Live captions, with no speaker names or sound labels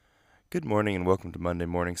Good morning and welcome to Monday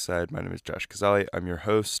Morningside. My name is Josh Kazali. I'm your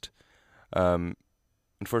host. Um,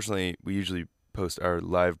 Unfortunately, we usually post our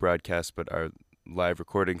live broadcast, but our live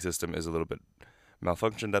recording system is a little bit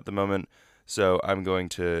malfunctioned at the moment. So I'm going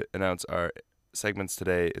to announce our segments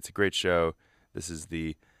today. It's a great show. This is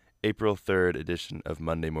the April 3rd edition of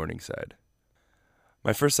Monday Morningside.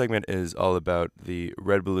 My first segment is all about the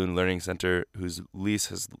Red Balloon Learning Center, whose lease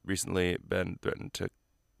has recently been threatened to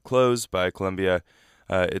close by Columbia.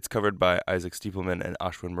 It's covered by Isaac Stiepelman and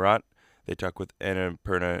Ashwin Murat. They talk with Anna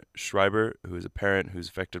Perna Schreiber, who is a parent who's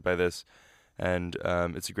affected by this, and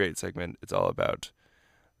it's a great segment. It's all about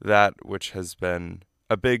that, which has been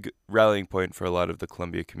a big rallying point for a lot of the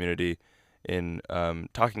Columbia community in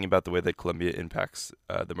talking about the way that Columbia impacts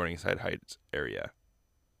the Morningside Heights area.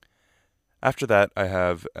 After that, I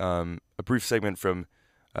have a brief segment from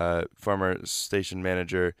former station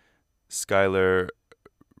manager Skylar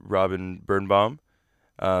Robin Birnbaum.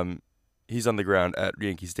 He's on the ground at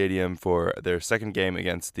Yankee Stadium for their second game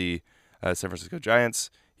against the San Francisco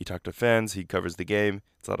Giants. He talked to fans. He covers the game.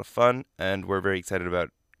 It's a lot of fun, and we're very excited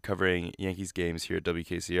about covering Yankees games here at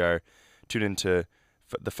WKCR. Tune into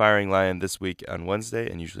the Firing Lion this week on Wednesday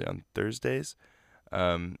and usually on Thursdays.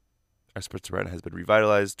 Our sports department has been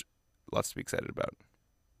revitalized. Lots to be excited about.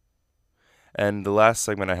 And the last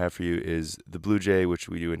segment I have for you is The Blue Jay, which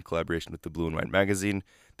we do in collaboration with the Blue and White magazine.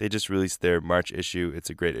 They just released their March issue. It's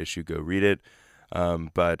a great issue. Go read it.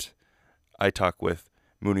 But I talk with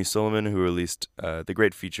Muni Suleiman, who released the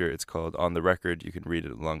great feature. It's called On the Record. You can read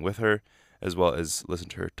it along with her, as well as listen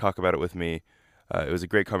to her talk about it with me. It was a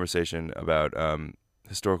great conversation about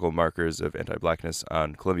historical markers of anti-blackness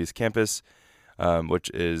on Columbia's campus, which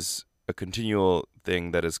is a continual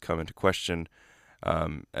thing that has come into question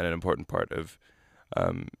and an important part of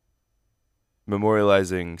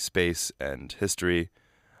memorializing space and history,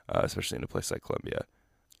 especially in a place like Columbia.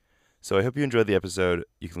 So I hope you enjoyed the episode.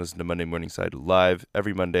 You can listen to Monday Morningside live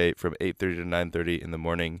every Monday from 8:30 to 9:30 in the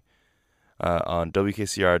morning on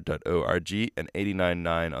WKCR.org and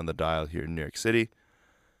 89.9 on the dial here in New York City.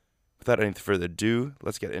 Without any further ado,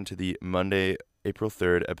 let's get into the Monday, April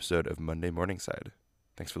 3rd episode of Monday Morningside.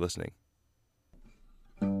 Thanks for listening.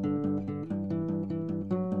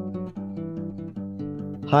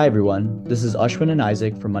 Hi everyone, this is Ashwin and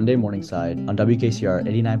Isaac from Monday Morningside on WKCR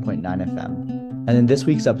 89.9 FM. And in this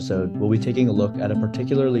week's episode, we'll be taking a look at a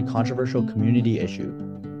particularly controversial community issue,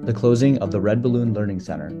 the closing of the Red Balloon Learning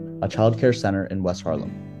Center, a childcare center in West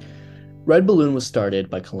Harlem. Red Balloon was started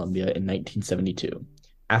by Columbia in 1972.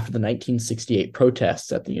 After the 1968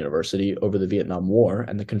 protests at the university over the Vietnam War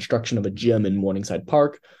and the construction of a gym in Morningside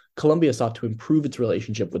Park, Columbia sought to improve its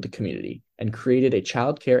relationship with the community and created a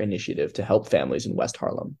child care initiative to help families in West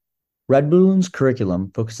Harlem. Red Balloon's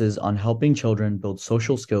curriculum focuses on helping children build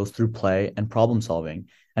social skills through play and problem solving,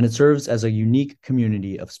 and it serves as a unique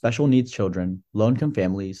community of special needs children, low-income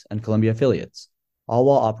families, and Columbia affiliates, all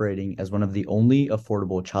while operating as one of the only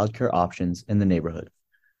affordable childcare options in the neighborhood.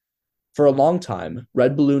 For a long time,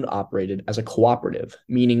 Red Balloon operated as a cooperative,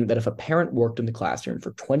 meaning that if a parent worked in the classroom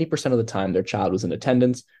for 20% of the time their child was in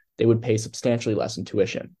attendance, they would pay substantially less in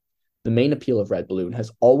tuition. The main appeal of Red Balloon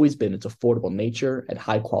has always been its affordable nature and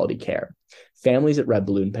high-quality care. Families at Red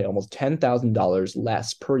Balloon pay almost $10,000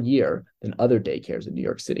 less per year than other daycares in New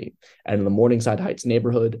York City. And in the Morningside Heights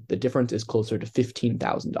neighborhood, the difference is closer to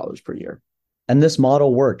 $15,000 per year. And this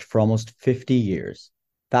model worked for almost 50 years.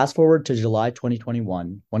 Fast forward to July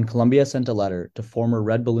 2021, when Columbia sent a letter to former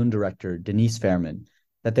Red Balloon director Denise Fairman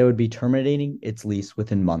that they would be terminating its lease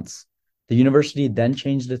within months. The university then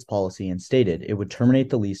changed its policy and stated it would terminate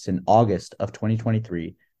the lease in August of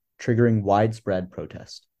 2023, triggering widespread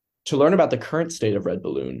protest. To learn about the current state of Red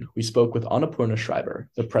Balloon, we spoke with Annapurna Schreiber,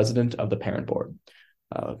 the president of the parent board.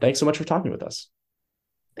 Thanks so much for talking with us.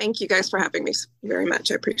 Thank you guys for having me very much.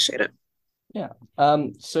 I appreciate it. Yeah.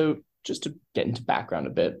 So just to get into background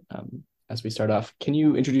a bit, as we start off, can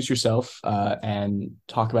you introduce yourself and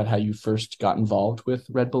talk about how you first got involved with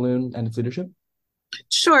Red Balloon and its leadership?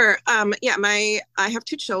 Sure. I have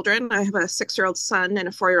two children. I have a 6-year-old son and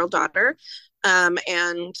a 4-year-old daughter.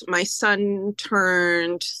 And my son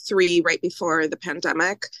turned 3 right before the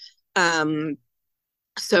pandemic.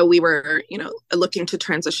 So we were, looking to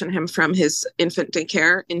transition him from his infant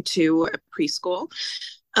daycare into a preschool.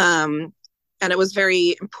 And it was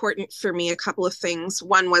very important for me, a couple of things.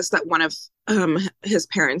 One was that one of his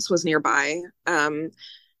parents was nearby,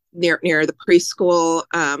 near the preschool,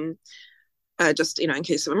 just, in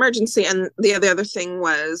case of emergency. And the other thing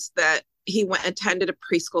was that he attended a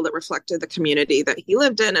preschool that reflected the community that he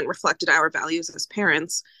lived in and reflected our values as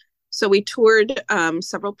parents. So we toured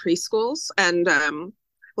several preschools, and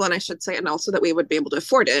well, and I should say, and also that we would be able to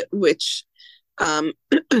afford it, which um,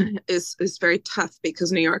 is very tough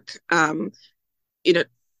because New York, you know,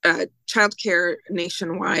 childcare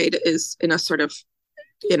nationwide is in a sort of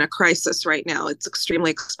in a crisis right now. It's extremely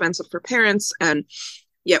expensive for parents, and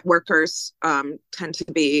yet workers tend to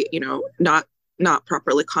be, not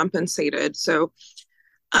properly compensated. So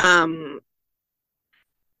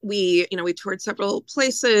we toured several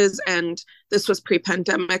places, and this was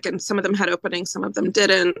pre-pandemic, and some of them had openings, some of them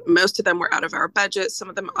didn't. Most of them were out of our budget. Some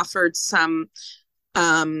of them offered some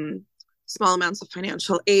small amounts of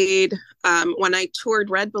financial aid. When I toured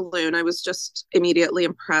Red Balloon, I was just immediately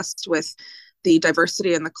impressed with the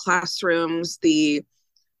diversity in the classrooms, the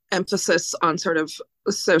emphasis on sort of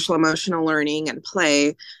social emotional learning and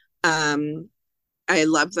play. I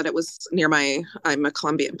love that it was I'm a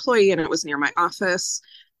Columbia employee, and it was near my office.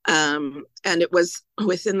 And it was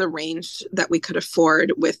within the range that we could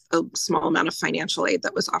afford with a small amount of financial aid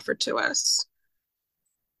that was offered to us.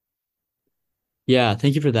 Yeah,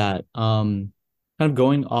 thank you for that. Kind of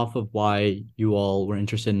going off of why you all were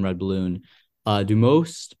interested in Red Balloon, do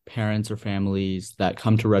most parents or families that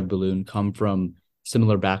come to Red Balloon come from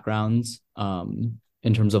similar backgrounds,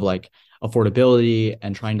 in terms of like affordability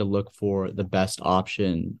and trying to look for the best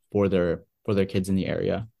option for their kids in the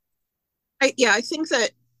area? I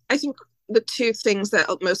think the two things that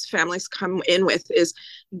most families come in with is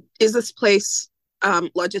this place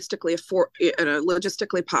logistically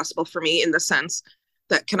logistically possible for me, in the sense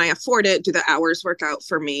that, can I afford it? Do the hours work out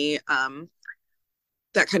for me?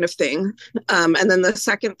 That kind of thing. And then the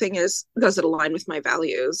second thing is, does it align with my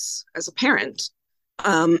values as a parent?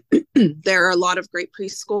 There are a lot of great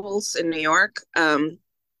preschools in New York. A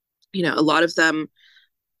lot of them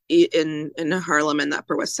in Harlem and the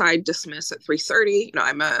Upper West Side dismiss at 3:30.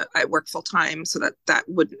 I work full time, so that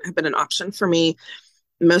wouldn't have been an option for me.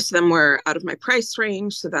 Most of them were out of my price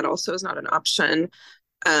range, so that also is not an option.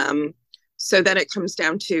 So then it comes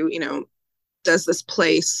down to, does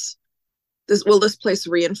will this place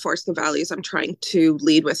reinforce the values I'm trying to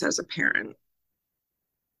lead with as a parent?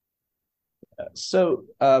 So,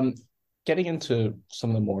 getting into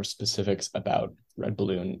some of the more specifics about Red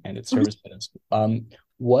Balloon and its service minutes,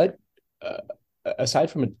 what,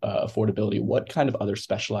 aside from affordability, what kind of other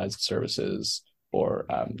specialized services or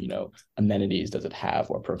amenities does it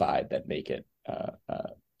have or provide that make it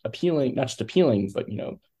appealing, not just appealing, but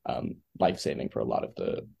life-saving for a lot of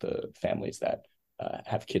the families that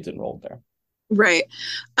have kids enrolled there? Right.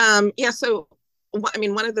 So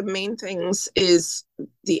one of the main things is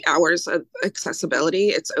the hours of accessibility.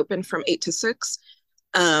 It's open from 8 to 6.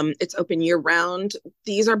 It's open year round.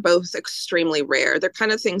 These are both extremely rare. They're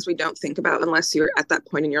kind of things we don't think about unless you're at that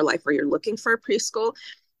point in your life where you're looking for a preschool.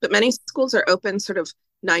 But many schools are open sort of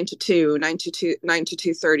 9 to 2, 9 to 2, 9 to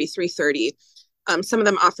 2:30, 3:30. Some of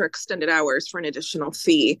them offer extended hours for an additional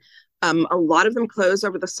fee. A lot of them close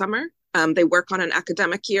over the summer. They work on an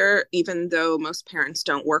academic year, even though most parents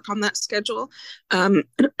don't work on that schedule.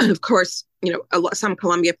 Of course, some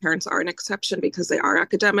Columbia parents are an exception because they are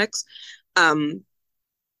academics. But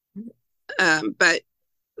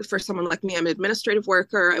for someone like me, I'm an administrative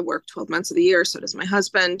worker. I work 12 months of the year. So does my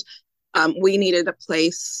husband. We needed a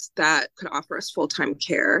place that could offer us full-time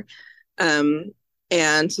care.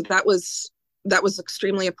 And so that was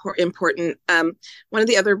extremely important. One of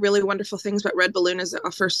the other really wonderful things about Red Balloon is it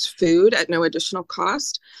offers food at no additional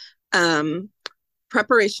cost.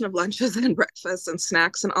 Preparation of lunches and breakfasts and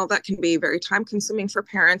snacks and all that can be very time consuming for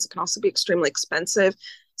parents. It can also be extremely expensive,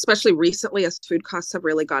 especially recently as food costs have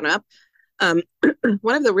really gone up.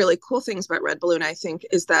 One of the really cool things about Red Balloon, I think,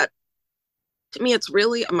 is that, to me, it's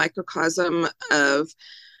really a microcosm of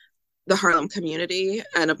the Harlem community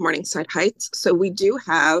and of Morningside Heights. So we do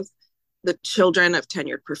have the children of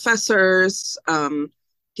tenured professors,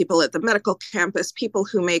 people at the medical campus, people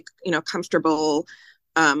who make, comfortable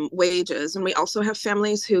wages. And we also have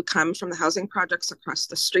families who come from the housing projects across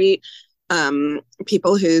the street,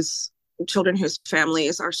 people whose children whose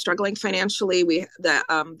families are struggling financially.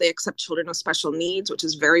 They accept children with special needs, which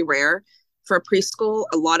is very rare for a preschool.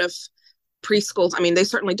 A lot of preschools, they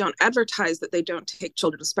certainly don't advertise that they don't take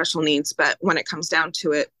children with special needs, but when it comes down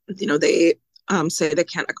to it, they say they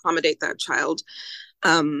can't accommodate that child.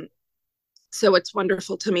 So what's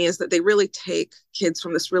wonderful to me is that they really take kids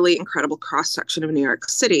from this really incredible cross-section of New York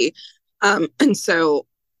City. And so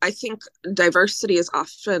I think diversity is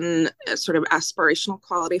often a sort of aspirational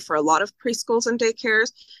quality for a lot of preschools and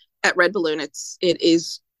daycares. At Red Balloon, it's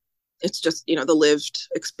just, the lived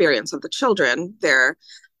experience of the children there.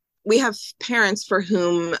 We have parents for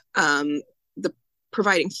whom the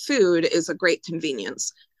providing food is a great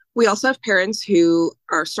convenience. We also have parents who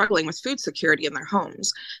are struggling with food security in their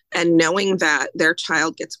homes, and knowing that their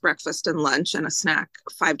child gets breakfast and lunch and a snack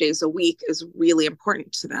 5 days a week is really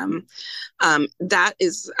important to them. That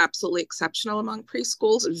is absolutely exceptional among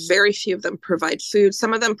preschools. Very few of them provide food.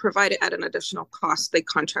 Some of them provide it at an additional cost. They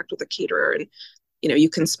contract with a caterer, and you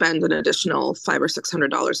can spend an additional $500 or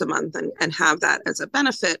 $600 a month and have that as a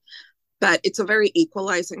benefit. But it's a very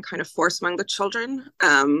equalizing kind of force among the children.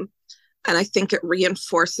 And I think it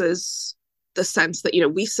reinforces the sense that,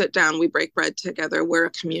 we sit down, we break bread together, we're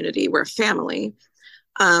a community, we're a family.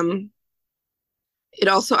 It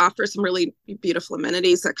also offers some really beautiful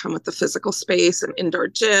amenities that come with the physical space, an indoor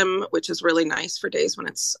gym, which is really nice for days when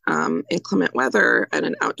it's inclement weather, and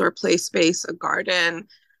an outdoor play space, a garden,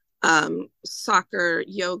 soccer,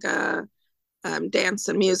 yoga, dance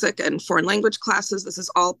and music, and foreign language classes. This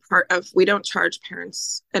is all part of, we don't charge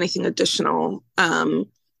parents anything additional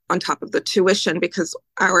on top of the tuition, because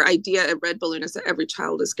our idea at Red Balloon is that every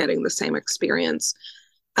child is getting the same experience.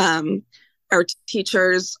 Our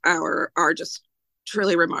teachers are just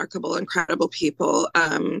truly remarkable, incredible people.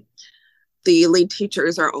 The lead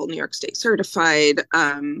teachers are all New York State certified.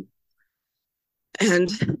 And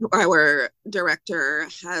our director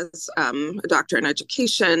has a doctorate in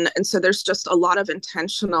education. And so there's just a lot of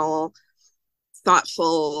intentional,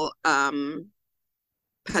 thoughtful,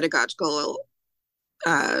 pedagogical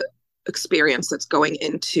experience that's going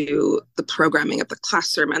into the programming of the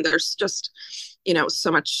classroom. And there's just,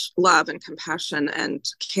 so much love and compassion and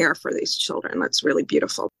care for these children. That's really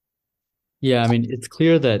beautiful. Yeah, I mean, it's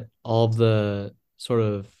clear that all of the sort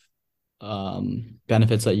of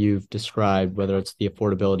benefits that you've described, whether it's the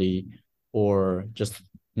affordability or just,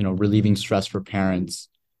 relieving stress for parents,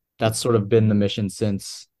 that's sort of been the mission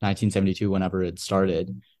since 1972, whenever it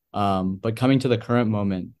started. But coming to the current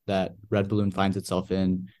moment that Red Balloon finds itself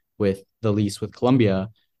in with the lease with Columbia,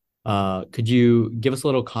 could you give us a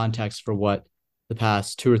little context for what the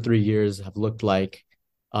past 2 or 3 years have looked like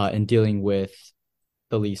in dealing with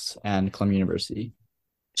the lease and Columbia University?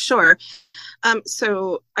 Sure.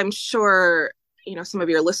 So I'm sure, some of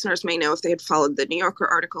your listeners may know, if they had followed the New Yorker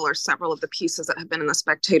article or several of the pieces that have been in the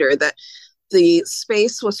Spectator, that the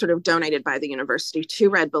space was sort of donated by the university to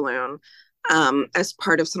Red Balloon as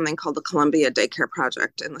part of something called the Columbia Daycare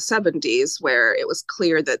Project in the 70s, where it was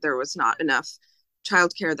clear that there was not enough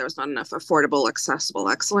childcare, there was not enough affordable, accessible,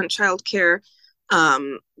 excellent childcare.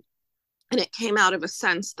 And it came out of a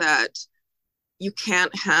sense that you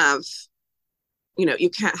can't have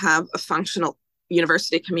a functional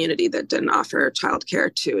university community that didn't offer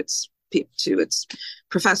childcare to its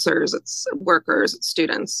professors, its workers, its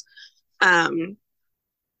students. And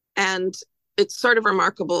it's sort of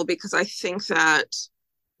remarkable, because I think that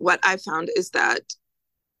what I found is that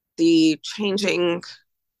the changing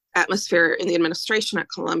atmosphere in the administration at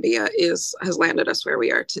Columbia has landed us where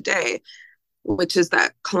we are today, which is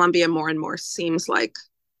that Columbia more and more seems like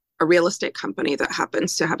a real estate company that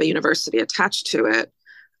happens to have a university attached to it,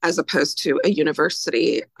 as opposed to a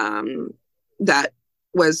university that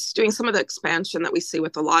was doing some of the expansion that we see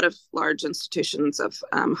with a lot of large institutions of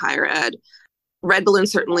higher ed. Red Balloon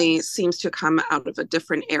certainly seems to come out of a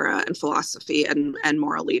different era and philosophy and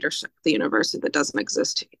moral leadership at the university that doesn't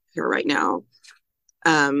exist here right now.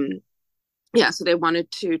 So they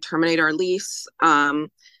wanted to terminate our lease.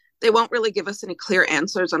 They won't really give us any clear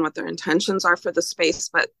answers on what their intentions are for the space,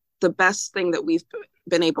 but the best thing that we've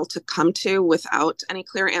been able to come to without any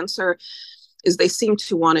clear answer is they seem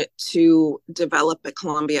to want it to develop a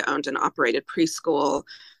Columbia-owned and operated preschool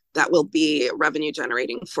that will be revenue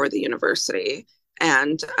generating for the university.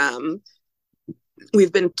 And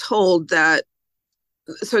we've been told that,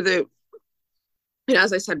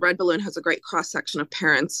 as I said, Red Balloon has a great cross-section of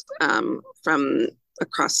parents from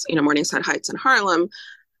across, Morningside Heights and Harlem.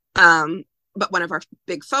 But one of our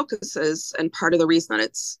big focuses, and part of the reason that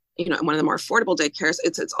it's, one of the more affordable daycares,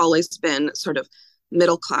 it's always been sort of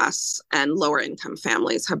middle class and lower income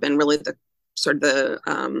families have been really the sort of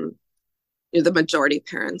the majority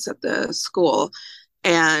parents at the school.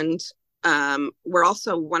 And we're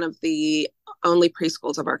also one of the only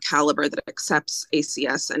preschools of our caliber that accepts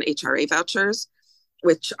ACS and HRA vouchers,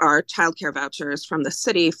 which are childcare vouchers from the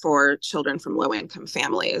city for children from low income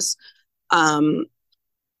families.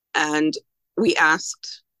 And we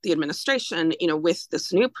asked the administration, with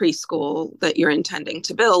this new preschool that you're intending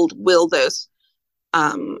to build, will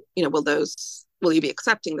you be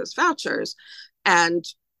accepting those vouchers? And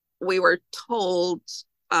we were told,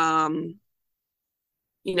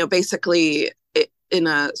 basically in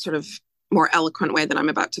a sort of more eloquent way than I'm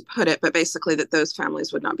about to put it, but basically that those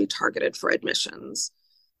families would not be targeted for admissions.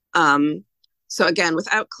 So again,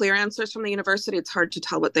 without clear answers from the university, it's hard to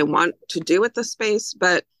tell what they want to do with the space,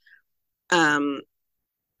 but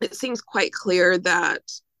it seems quite clear that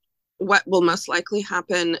what will most likely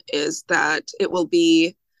happen is that it will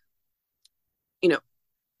be, you know,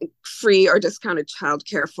 free or discounted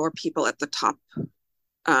childcare for people at the top,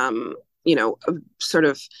 sort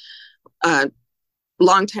of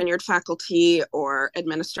long tenured faculty or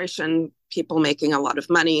administration, people making a lot of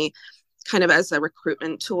money, kind of as a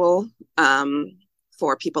recruitment tool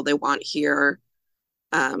for people they want here.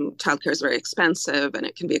 Childcare is very expensive, and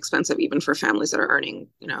it can be expensive even for families that are earning,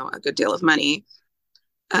 a good deal of money.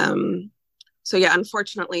 So yeah,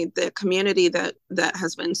 unfortunately, the community that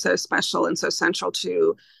has been so special and so central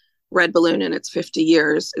to Red Balloon in its 50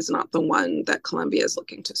 years is not the one that Columbia is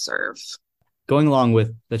looking to serve. Going along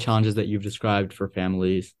with the challenges that you've described for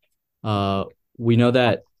families, we know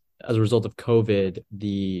that as a result of COVID,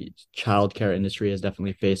 the childcare industry has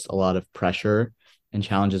definitely faced a lot of pressure and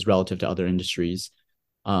challenges relative to other industries.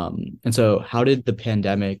 And so how did the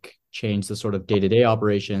pandemic change the sort of day-to-day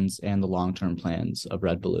operations and the long-term plans of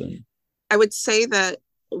Red Balloon? I would say that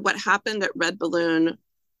what happened at Red Balloon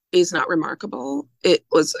is not remarkable. It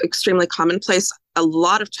was extremely commonplace. A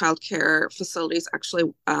lot of childcare facilities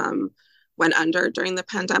actually went under during the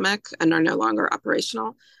pandemic and are no longer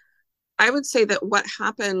operational. I would say that what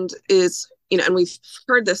happened is, and we've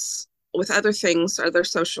heard this with other things, other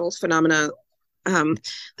social phenomena,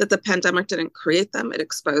 that the pandemic didn't create them, it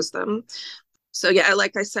exposed them. So yeah,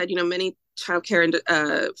 like I said, many childcare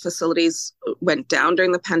facilities went down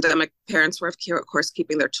during the pandemic. Parents were, of course,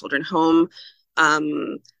 keeping their children home.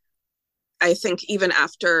 I think even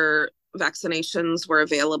after vaccinations were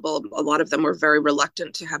available, a lot of them were very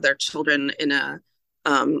reluctant to have their children in an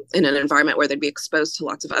environment where they'd be exposed to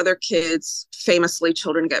lots of other kids. Famously,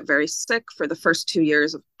 children get very sick for the first 2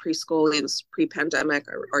 years of preschool, pre-pandemic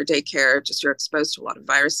or daycare. Just you're exposed to a lot of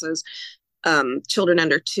viruses. Children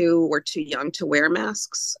under 2 were too young to wear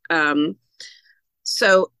masks.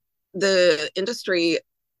 So the industry,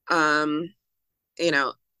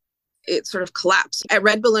 it sort of collapsed. At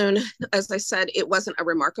Red Balloon, as I said, it wasn't a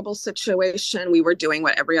remarkable situation. We were doing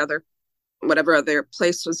whatever other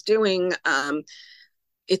place was doing.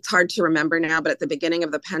 It's hard to remember now, but at the beginning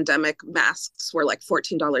of the pandemic, masks were like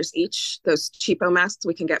 $14 each. Those cheapo masks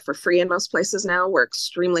we can get for free in most places now were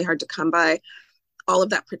extremely hard to come by. All of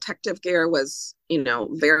that protective gear was,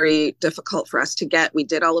 very difficult for us to get. We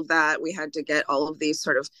did all of that. We had to get all of these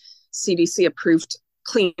sort of CDC approved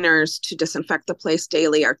cleaners to disinfect the place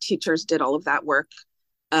daily. Our teachers did all of that work,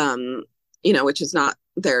 which is not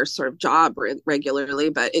their sort of job regularly,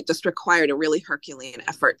 but it just required a really Herculean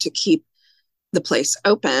effort to keep the place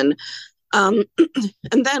open. And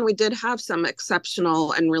then we did have some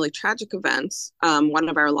exceptional and really tragic events. One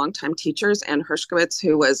of our longtime teachers, Ann Hershkowitz,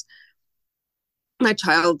 who was my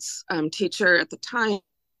child's teacher at the time,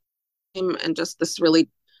 and just this really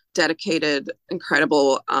dedicated,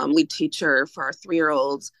 incredible lead teacher for our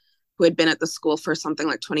 3-year-olds who had been at the school for something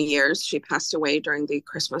like 20 years. She passed away during the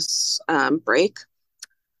Christmas break,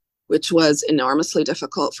 which was enormously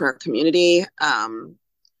difficult for our community.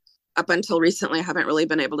 Up until recently, I haven't really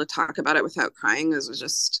been able to talk about it without crying. This was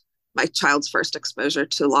just my child's first exposure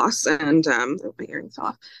to loss, and my earring fell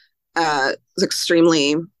off. It was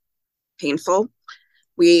extremely painful.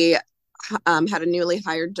 We had a newly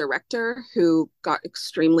hired director who got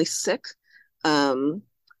extremely sick from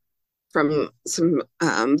some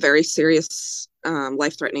very serious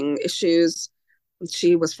life-threatening issues.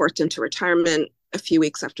 She was forced into retirement a few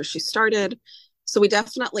weeks after she started. So we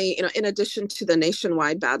definitely, in addition to the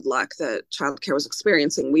nationwide bad luck that childcare was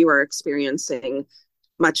experiencing, we were experiencing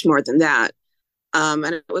much more than that. And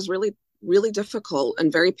it was really, really difficult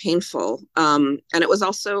and very painful. And it was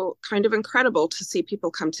also kind of incredible to see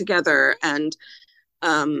people come together and,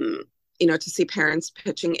 to see parents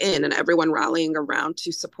pitching in and everyone rallying around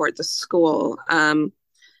to support the school.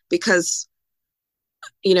 Because,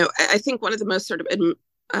 I think one of the most sort of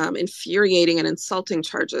infuriating and insulting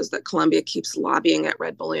charges that Columbia keeps lobbying at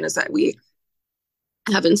Red Balloon is that we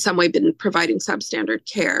have in some way been providing substandard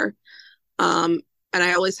care. And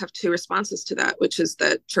I always have 2 responses to that, which is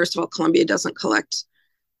that, first of all, Columbia doesn't collect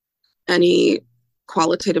any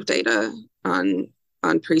qualitative data on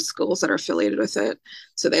preschools that are affiliated with it.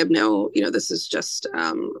 So they have no, this is just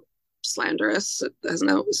slanderous. It has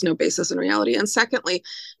no basis in reality. And secondly,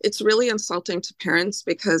 it's really insulting to parents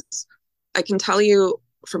because I can tell you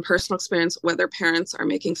from personal experience, whether parents are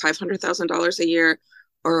making $500,000 a year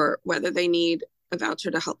or whether they need a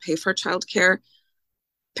voucher to help pay for childcare,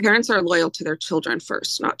 parents are loyal to their children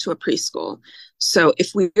first, not to a preschool. So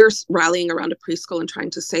if we're rallying around a preschool and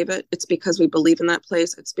trying to save it, it's because we believe in that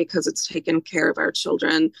place. It's because it's taken care of our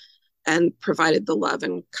children and provided the love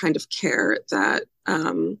and kind of care that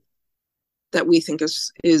that we think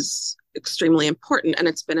is extremely important, and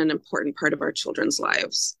it's been an important part of our children's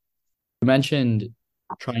lives. You mentioned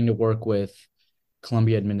trying to work with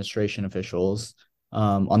Columbia administration officials.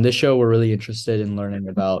 On this show, we're really interested in learning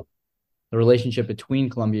about the relationship between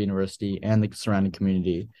Columbia University and the surrounding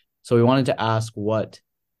community. So we wanted to ask what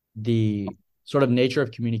the sort of nature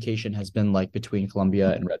of communication has been like between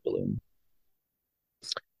Columbia and Red Balloon.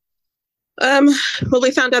 Well,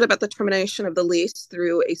 we found out about the termination of the lease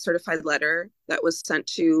through a certified letter that was sent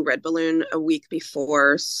to Red Balloon a week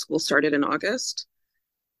before school started in August.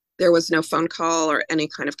 There was no phone call or any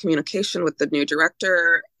kind of communication with the new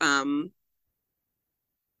director.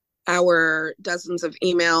 Our dozens of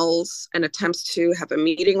emails and attempts to have a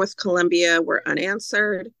meeting with Columbia were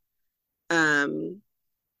unanswered. Not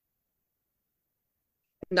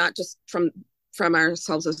just from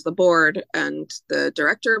ourselves as the board and the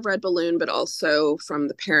director of Red Balloon, but also from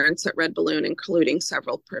the parents at Red Balloon, including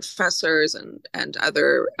several professors and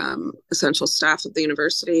other essential staff of the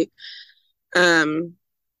university.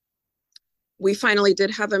 We finally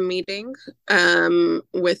did have a meeting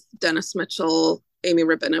with Dennis Mitchell, Amy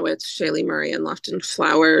Rabinowitz, Shaylee Murray, and Lofton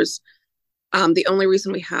Flowers. The only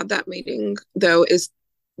reason we had that meeting, though, is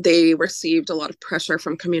they received a lot of pressure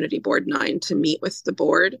from Community Board 9 to meet with the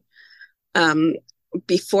board.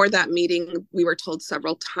 Before that meeting, we were told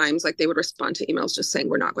several times, like they would respond to emails just saying,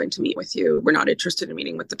 we're not going to meet with you. We're not interested in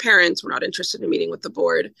meeting with the parents. We're not interested in meeting with the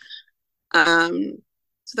board. So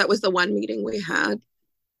that was the one meeting we had.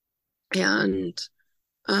 And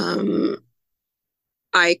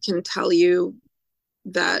I can tell you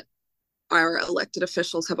that our elected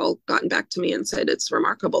officials have all gotten back to me and said it's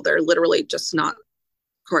remarkable. They're literally just not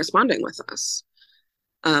corresponding with us.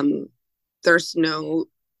 There's no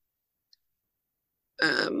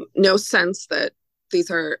sense that these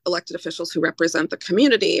are elected officials who represent the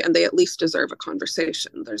community and they at least deserve a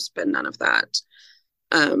conversation. There's been none of that.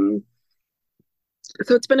 So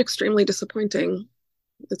it's been extremely disappointing.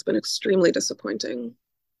 It's been extremely disappointing.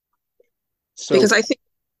 So, because I think,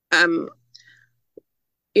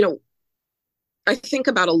 I think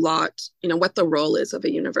about a lot, what the role is of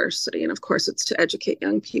a university. And of course, it's to educate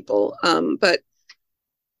young people. But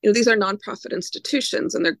these are nonprofit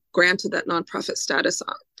institutions, and they're granted that nonprofit status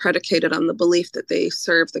predicated on the belief that they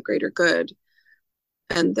serve the greater good,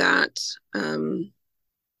 and that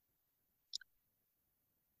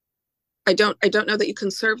I don't know that you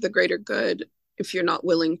can serve the greater good if you're not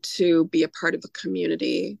willing to be a part of the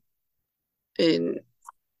community in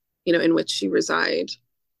which you reside.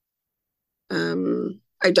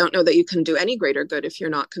 I don't know that you can do any greater good if you're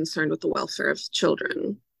not concerned with the welfare of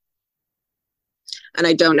children. And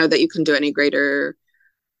I don't know that you can do any greater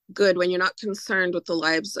good when you're not concerned with the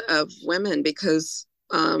lives of women, because,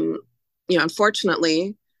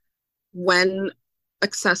 unfortunately, when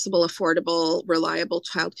accessible, affordable, reliable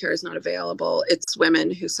childcare is not available, it's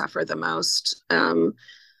women who suffer the most.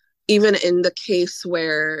 Even in the case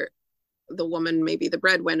where the woman may be the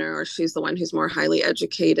breadwinner or she's the one who's more highly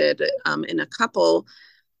educated in a couple,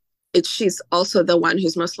 she's also the one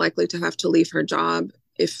who's most likely to have to leave her job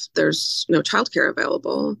if there's no childcare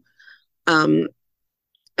available. And,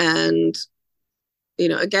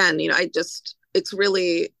 again, it's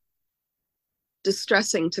really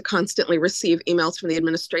distressing to constantly receive emails from the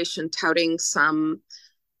administration touting some,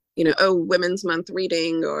 Women's Month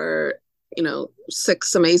reading or,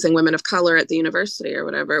 6 amazing women of color at the university or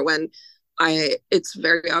whatever, when it's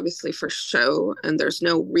very obviously for show, and there's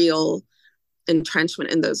no real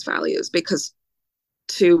entrenchment in those values, because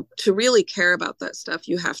to really care about that stuff,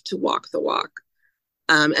 you have to walk the walk,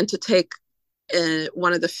 and to take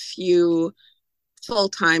one of the few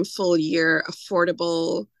full-time, full-year,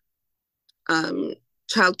 affordable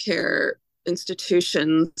childcare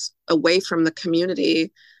institutions away from the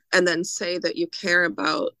community, and then say that you care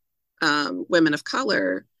about women of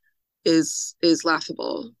color is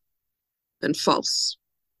laughable and false.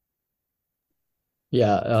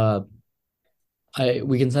 Yeah,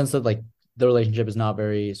 we can sense that the relationship is not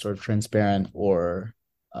very sort of transparent or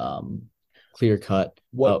clear cut.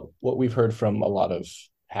 What we've heard from a lot of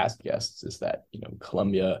past guests is that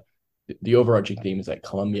Columbia, the overarching theme is that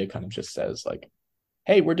Columbia kind of just says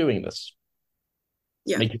hey, we're doing this.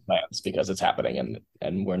 Yeah. Make your plans because it's happening,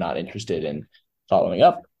 and we're not interested in following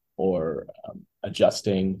up or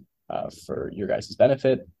adjusting for your guys'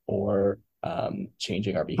 benefit or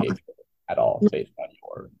changing our behavior at all based on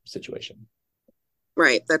your situation.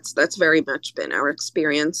 Right. That's very much been our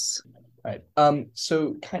experience. Right.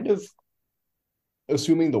 So kind of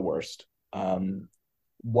assuming the worst,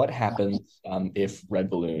 what happens if Red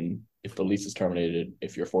Balloon, if the lease is terminated,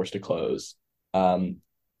 if you're forced to close?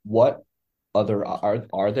 What other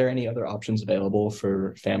are there any other options available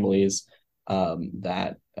for families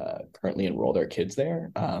that currently enroll their kids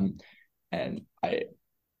there? And I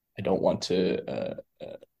don't want to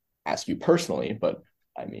ask you personally, but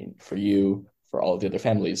I mean for you, for all of the other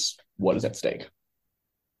families, what is at stake?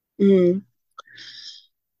 Mm.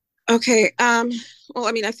 Okay. Well,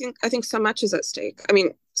 I mean, I think so much is at stake. I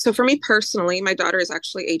mean, so for me personally, my daughter is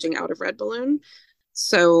actually aging out of Red Balloon.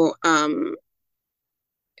 So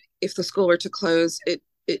if the school were to close, it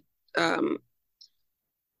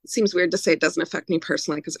seems weird to say it doesn't affect me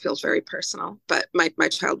personally because it feels very personal. But my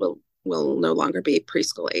child will no longer be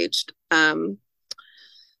preschool aged.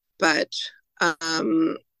 But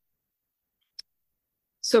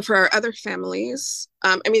so for our other families,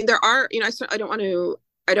 I mean, there are, I don't want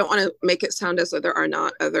to make it sound as though there are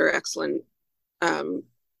not other excellent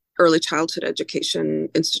early childhood education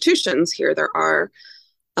institutions here. There are,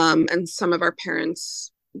 and some of our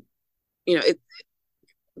parents,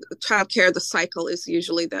 childcare, the cycle is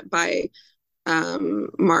usually that by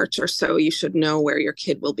March or so, you should know where your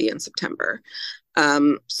kid will be in September.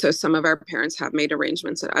 So some of our parents have made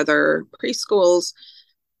arrangements at other preschools.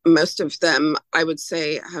 Most of them, I would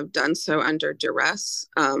say, have done so under duress.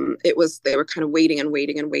 They were kind of waiting and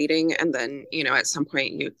waiting and waiting, and then at some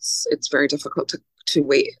point it's very difficult to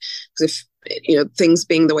wait because if things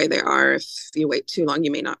being the way they are, if you wait too long,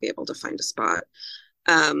 you may not be able to find a spot.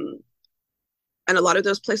 And a lot of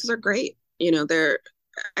those places are great.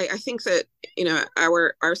 I think that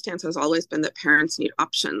our stance has always been that parents need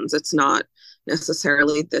options. It's not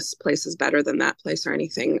necessarily this place is better than that place or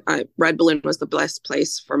anything. Red Balloon was the best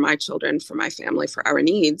place for my children, for my family, for our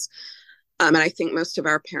needs, and I think most of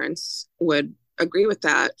our parents would agree with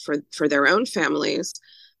that for their own families.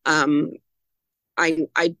 I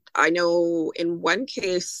know in one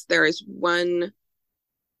case there is one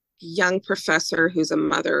young professor who's a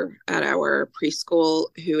mother at our preschool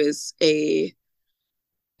who is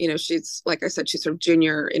she's, like I said, she's sort of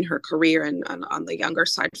junior in her career and on the younger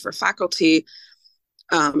side for faculty,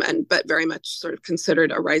 but very much sort of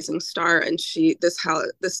considered a rising star. And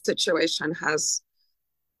this situation has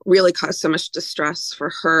really caused so much distress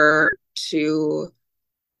for her to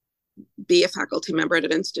be a faculty member at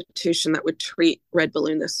an institution that would treat Red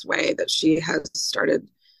Balloon this way, that she has started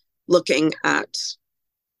looking at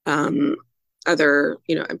other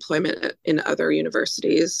employment in other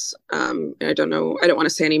universities. And I don't want to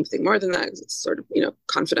say anything more than that because it's sort of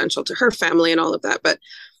confidential to her family and all of that, but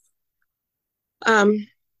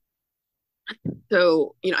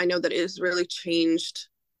so I know that it has really changed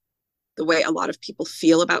the way a lot of people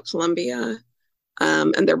feel about Columbia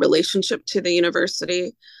and their relationship to the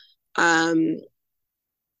university. And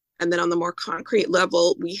then on the more concrete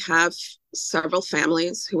level, we have several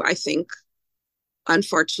families who I think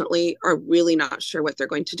unfortunately are really not sure what they're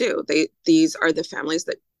going to do. These are the families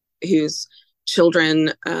whose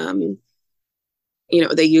children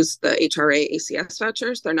they use the HRA ACS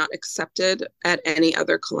vouchers. They're not accepted at any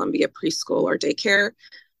other Columbia preschool or daycare,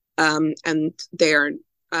 and there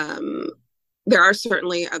are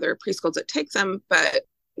certainly other preschools that take them, but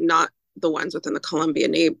not the ones within the Columbia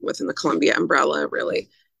umbrella, really.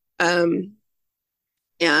 And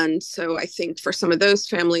so I think for some of those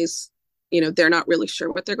families, they're not really sure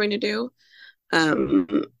what they're going to do.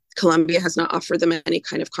 Columbia has not offered them any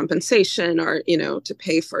kind of compensation or, to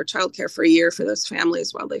pay for childcare for a year for those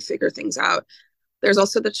families while they figure things out. There's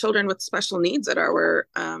also the children with special needs at our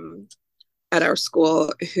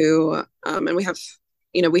school who, and we have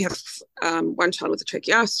one child with a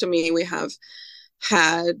tracheostomy. We have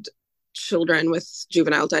had children with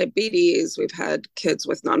juvenile diabetes. We've had kids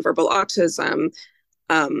with nonverbal autism.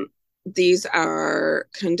 These are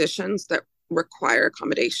conditions that require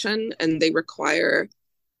accommodation, and they require,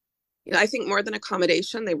 I think more than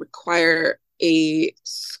accommodation, they require a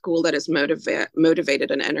school that is motivated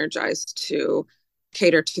and energized to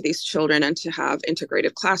cater to these children and to have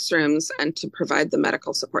integrated classrooms and to provide the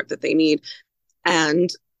medical support that they need. And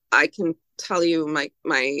I can tell you, my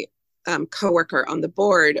coworker on the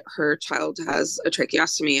board, her child has a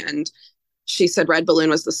tracheostomy, and she said Red Balloon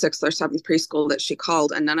was the 6th or 7th preschool that she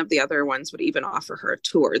called, and none of the other ones would even offer her a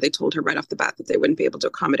tour. They told her right off the bat that they wouldn't be able to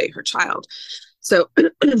accommodate her child. So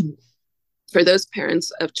for those parents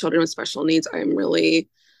of children with special needs, I'm really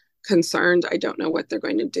concerned. I don't know what they're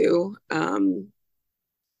going to do. I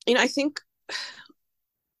think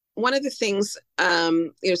one of the things,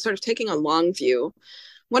 sort of taking a long view,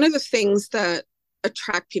 one of the things that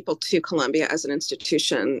attract people to Columbia as an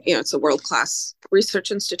institution. You know, it's a world-class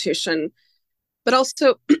research institution, but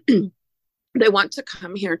also they want to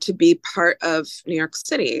come here to be part of New York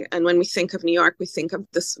City. And when we think of New York, we think of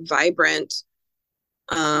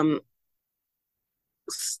um,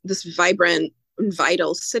 this vibrant,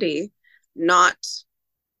 vital city, not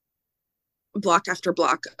block after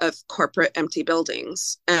block of corporate empty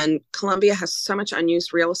buildings. And Columbia has so much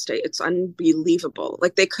unused real estate. It's unbelievable.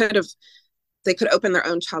 Like they could open their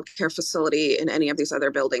own childcare facility in any of these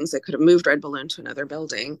other buildings. They could have moved Red Balloon to another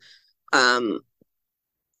building. But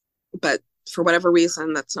for whatever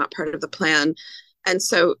reason, that's not part of the plan. And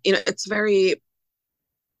so, you know, it's very,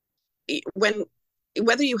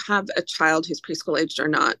 whether you have a child who's preschool aged or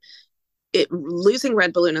not, losing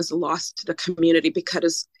Red Balloon is a loss to the community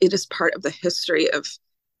because it is part of the history of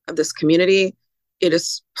this community. It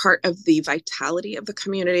is part of the vitality of the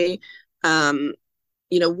community. You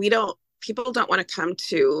know, people don't want to come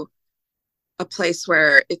to a place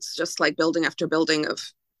where it's just like building after building of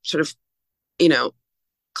sort of, you know,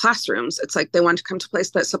 classrooms. It's like they want to come to a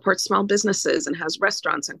place that supports small businesses and has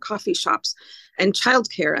restaurants and coffee shops and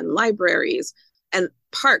childcare and libraries and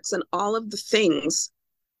parks and all of the things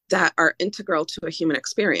that are integral to a human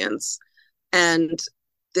experience. And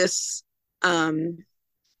this sort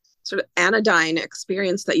of anodyne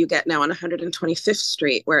experience that you get now on 125th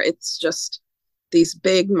Street, where it's just these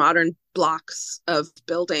big modern blocks of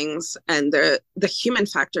buildings, and the human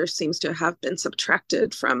factor seems to have been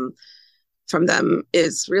subtracted from them,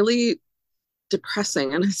 is really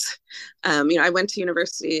depressing. And it's, you know, I went to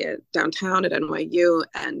university downtown at NYU,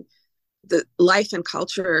 and the life and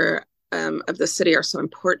culture of the city are so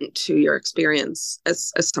important to your experience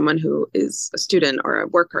as someone who is a student or a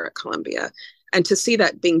worker at Columbia. And to see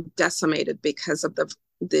that being decimated because of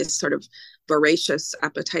this sort of voracious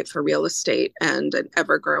appetite for real estate and an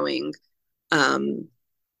ever-growing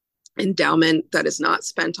endowment that is not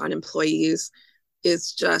spent on employees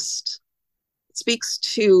is just speaks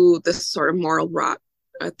to this sort of moral rot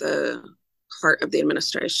at the heart of the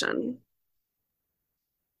administration.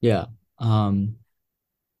 Yeah.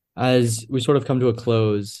 As we sort of come to a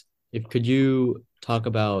close, could you talk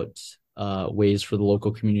about ways for the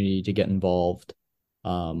local community to get involved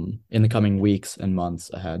in the coming weeks and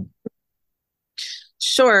months ahead?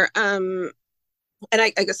 Sure. And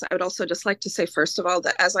I guess I would also just like to say, first of all,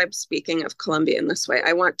 that as I'm speaking of Columbia in this way,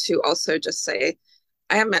 I want to also just say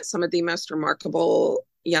I have met some of the most remarkable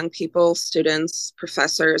young people, students,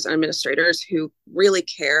 professors, and administrators who really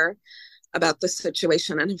care about the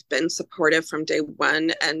situation and have been supportive from day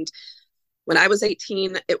one. And when I was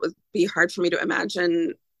 18, it would be hard for me to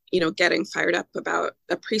imagine, you know, getting fired up about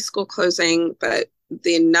a preschool closing, but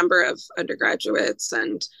the number of undergraduates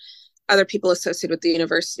and other people associated with the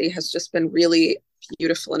university has just been really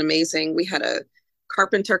beautiful and amazing. We had a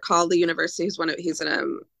carpenter call the university.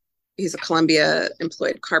 He's a Columbia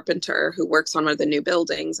employed carpenter who works on one of the new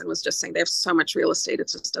buildings, and was just saying they have so much real estate, it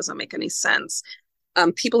just doesn't make any sense.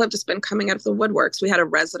 People have just been coming out of the woodworks. We had a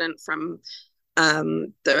resident from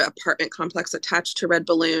the apartment complex attached to Red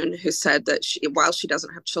Balloon who said that while she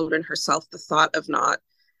doesn't have children herself, the thought of not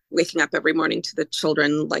waking up every morning to the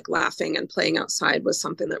children like laughing and playing outside was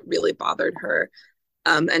something that really bothered her.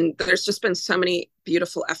 And there's just been so many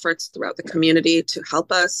beautiful efforts throughout the community to help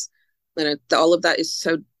us. And all of that is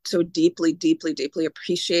so deeply, deeply, deeply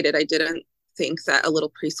appreciated. I didn't think that a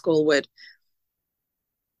little preschool would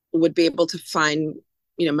be able to find,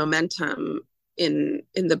 you know, momentum in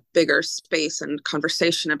the bigger space and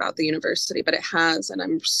conversation about the university, but it has, and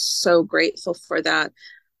I'm so grateful for that.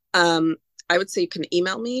 I would say you can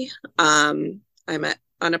email me. I'm at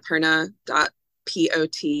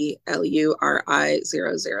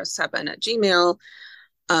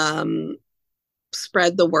annapurna.potluri007@gmail.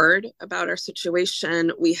 Spread the word about our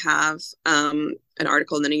situation. We have an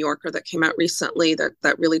article in the New Yorker that came out recently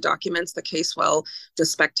that really documents the case well. The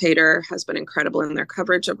Spectator has been incredible in their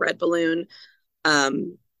coverage of Red Balloon.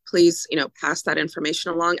 Please, you know, pass that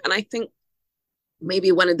information along. And I think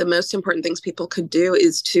maybe one of the most important things people could do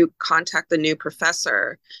is to contact the new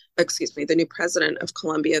the new president of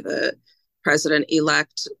Columbia, the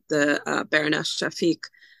president-elect, the Baroness Shafiq.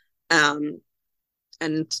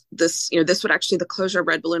 And this would actually, the closure of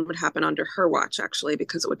Red Balloon would happen under her watch, actually,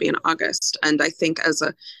 because it would be in August. And I think as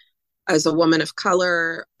a woman of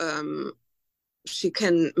color, she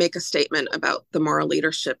can make a statement about the moral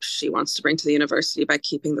leadership she wants to bring to the university by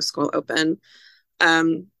keeping the school open.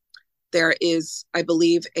 There is, I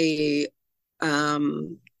believe,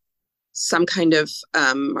 some kind of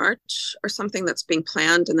march or something that's being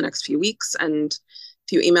planned in the next few weeks. And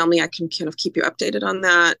if you email me, I can kind of keep you updated on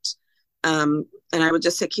that. And I would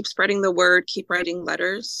just say, keep spreading the word, keep writing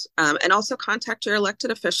letters, and also contact your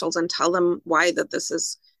elected officials and tell them why that this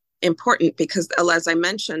is important, because as I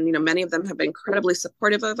mentioned, many of them have been incredibly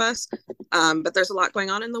supportive of us. But there's a lot going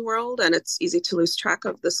on in the world, and it's easy to lose track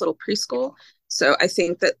of this little preschool. So I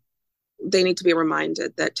think that they need to be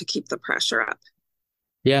reminded that to keep the pressure up.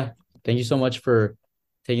 Yeah. Thank you so much for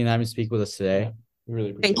taking time to speak with us today.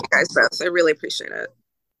 Really appreciate Thank you guys both. I really appreciate it.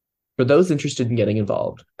 For those interested in getting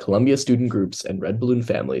involved, Columbia student groups and Red Balloon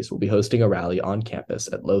families will be hosting a rally on campus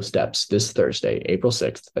at Low Steps this Thursday, April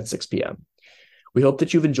 6th at 6 p.m. We hope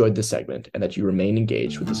that you've enjoyed this segment and that you remain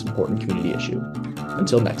engaged with this important community issue.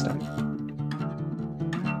 Until next time.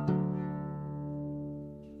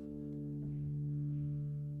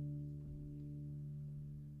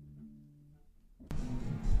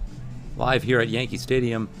 Live here at Yankee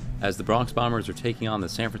Stadium as the Bronx Bombers are taking on the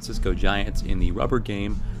San Francisco Giants in the rubber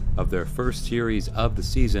game of their first series of the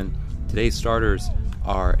season. Today's starters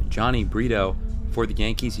are Johnny Brito for the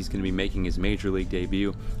Yankees. He's going to be making his major league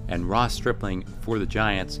debut, and Ross Stripling for the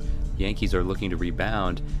Giants. The Yankees are looking to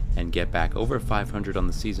rebound and get back over 500 on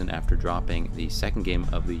the season after dropping the second game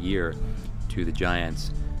of the year to the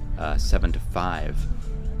Giants 7-5.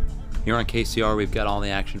 Here on KCR, we've got all the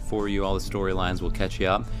action for you, all the storylines. We'll catch you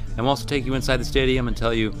up, and we'll also take you inside the stadium and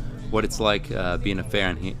tell you what it's like being a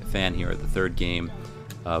fan here at the third game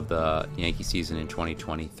of the Yankee season in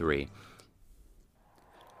 2023.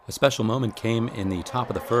 A special moment came in the top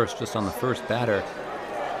of the first, just on the first batter.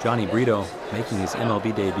 Johnny Brito, making his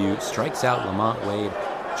MLB debut, strikes out Lamont Wade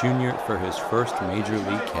Jr. for his first Major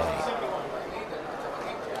League K.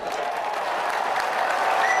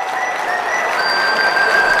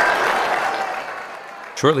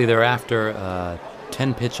 Shortly thereafter, a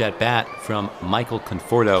 10-pitch at-bat from Michael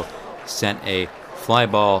Conforto sent a fly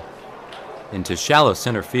ball into shallow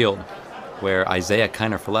center field, where Isaiah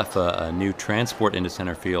Kiner-Falefa, a new transport into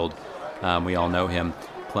center field, we all know him,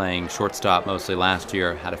 playing shortstop mostly last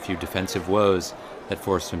year, had a few defensive woes that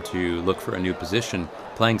forced him to look for a new position.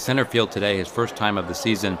 Playing center field today, his first time of the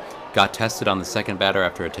season, got tested on the second batter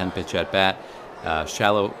after a 10-pitch at-bat.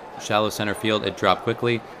 Shallow center field, it dropped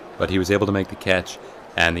quickly, but he was able to make the catch,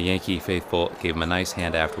 and the Yankee faithful gave him a nice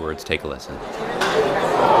hand afterwards. Take a listen.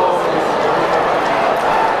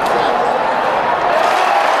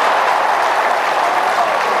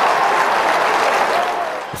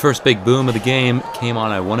 The first big boom of the game came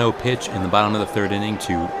on a 1-0 pitch in the bottom of the third inning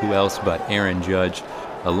to who else but Aaron Judge.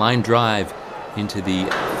 A line drive into the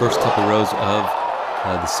first couple rows of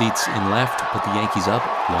the seats in left put the Yankees up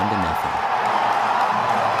 1-0.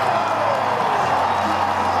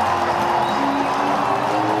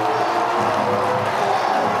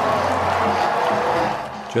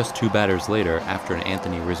 Just two batters later, after an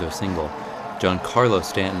Anthony Rizzo single, Giancarlo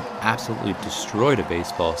Stanton absolutely destroyed a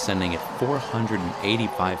baseball, sending it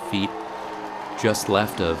 485 feet just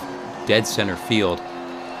left of dead center field,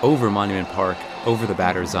 over Monument Park, over the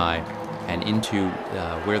batter's eye, and into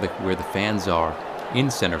where the fans are in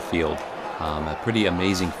center field. A pretty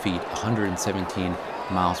amazing feat, 117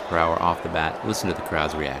 miles per hour off the bat. Listen to the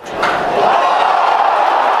crowd's reaction.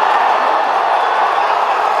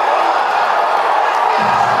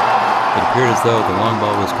 It appeared as though the long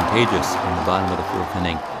ball was contagious in the bottom of the fourth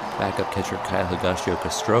inning. Backup catcher Kyle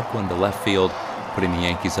Higashioka stroked one to left field, putting the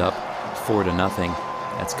Yankees up 4-0.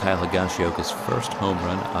 That's Kyle Higashioka's first home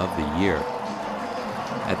run of the year.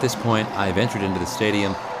 At this point, I ventured into the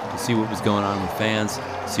stadium to see what was going on with fans,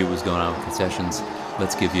 see what was going on with concessions.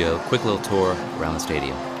 Let's give you a quick little tour around the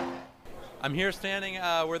stadium. I'm here standing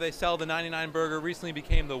where they sell the 99 burger. Recently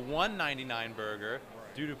became the 199 burger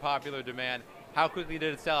due to popular demand. How quickly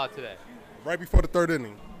did it sell out today? Right before the third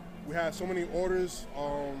inning. We had so many orders.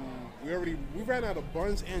 We ran out of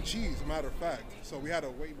buns and cheese, as a matter of fact. So we had to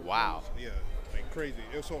wait. Wow. Yeah, like crazy.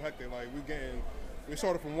 It was so hectic. Like we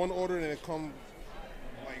started from one order and it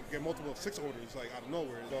get multiple 6 orders out of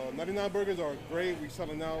nowhere. The 99 burgers are great. We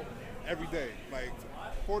selling out every day,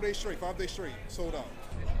 4 days straight, 5 days straight, sold out.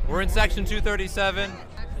 We're in section 237,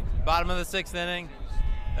 bottom of the 6th inning.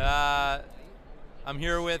 I'm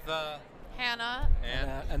here with Hannah.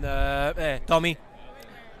 And Tommy.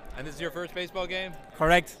 And this is your first baseball game?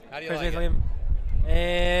 Correct. How do you first like baseball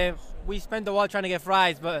game. We spent the while trying to get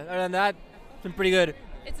fries, but other than that, it's been pretty good.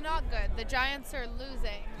 It's not good. The Giants are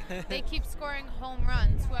losing. They keep scoring home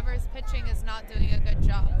runs. Whoever is pitching is not doing a good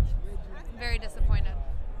job. I'm very disappointed.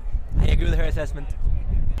 I agree with her assessment.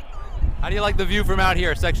 How do you like the view from out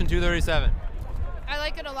here, section 237? I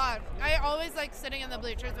like it a lot. I always like sitting in the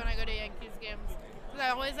bleachers when I go to Yankees games, because I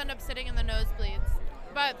always end up sitting in the nosebleeds.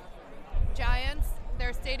 But Giants,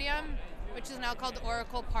 their stadium, which is now called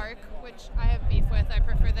Oracle Park, which I have beef with. I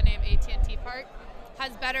prefer the name AT&T Park.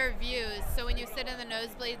 Has better views, so when you sit in the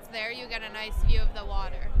nosebleeds there, you get a nice view of the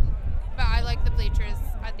water. But I like the bleachers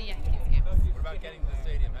at the Yankees games. What about getting to the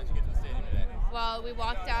stadium? How'd you get to the stadium today? Well, we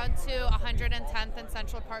walked down to 110th and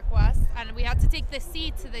Central Park West, and we had to take the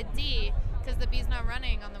C to the D because the B's not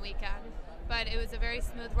running on the weekend. But it was a very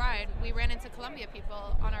smooth ride. We ran into Columbia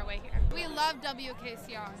people on our way here. We love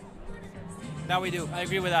WKCR. Now we do. I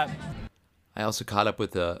agree with that. I also caught up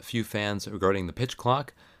with a few fans regarding the pitch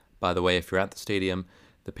clock. By the way, if you're at the stadium,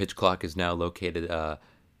 the pitch clock is now located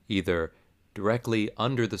either directly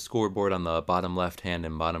under the scoreboard on the bottom left-hand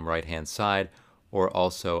and bottom right-hand side, or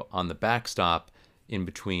also on the backstop in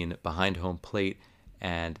between behind home plate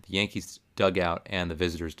and the Yankees dugout and the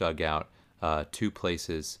visitors dugout, 2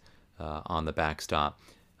 places on the backstop.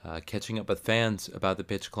 Catching up with fans about the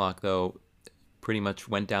pitch clock, though, pretty much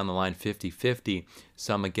went down the line 50-50,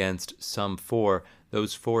 some against, some for.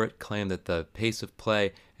 Those for it claim that the pace of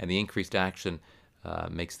play and the increased action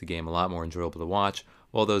makes the game a lot more enjoyable to watch,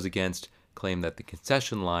 while those against claim that the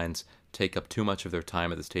concession lines take up too much of their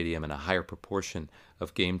time at the stadium and a higher proportion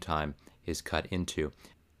of game time is cut into.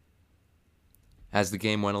 As the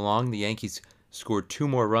game went along, the Yankees scored 2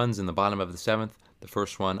 more runs in the bottom of the 7th, the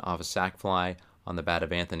first one off a sac fly on the bat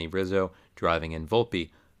of Anthony Rizzo, driving in Volpe,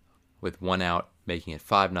 with 1 out, making it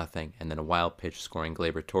 5-0, and then a wild pitch scoring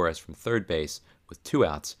Gleyber Torres from third base with 2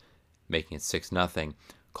 outs, making it 6-0.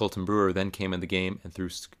 Colton Brewer then came in the game and threw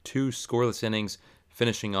 2 scoreless innings,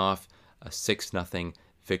 finishing off a 6-0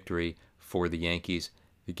 victory for the Yankees.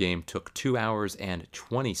 The game took 2 hours and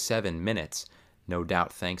 27 minutes, no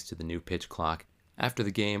doubt thanks to the new pitch clock. After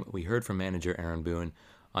the game, we heard from manager Aaron Boone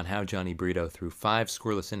on how Johnny Brito threw 5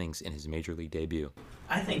 scoreless innings in his major league debut.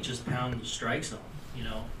 I think just pound the strike zone,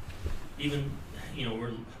 Even,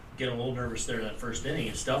 we're getting a little nervous there that first inning.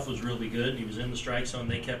 His stuff was really good. He was in the strike zone.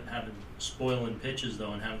 They kept spoiling pitches,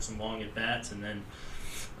 though, and having some long at-bats. And then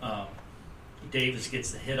Davis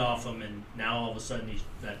gets the hit off him, and now all of a sudden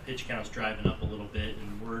that pitch count's driving up a little bit,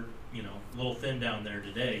 and we're, a little thin down there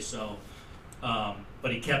today. So,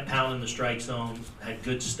 but he kept pounding the strike zone, had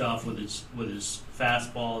good stuff with his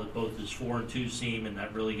fastball, both his 4 and 2 seam, and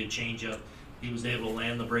that really good changeup. He was able to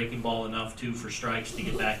land the breaking ball enough, too, for strikes to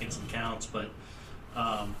get back in some counts. But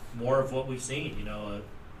more of what we've seen,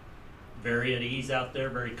 very at ease out there,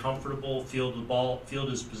 very comfortable, field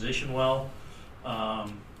his position well,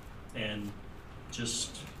 and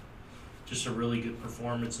just a really good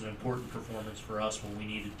performance, an important performance for us when we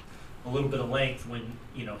needed a little bit of length when,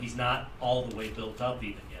 he's not all the way built up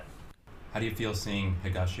even yet. How do you feel seeing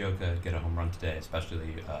Higashioka get a home run today,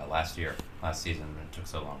 especially last season when it took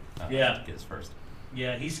so long to get his first?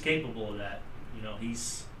 Yeah, he's capable of that.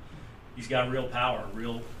 He's got real power,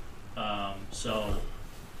 so,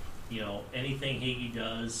 anything Higgy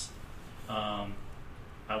does, I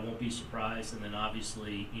won't be surprised. And then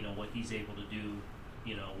obviously, what he's able to do,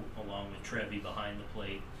 along with Trevi behind the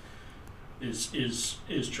plate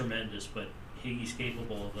is tremendous. But Higgy's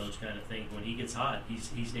capable of those kind of things. When he gets hot,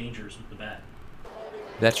 he's dangerous with the bat.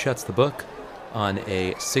 That shuts the book on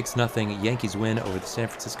a 6-0 Yankees win over the San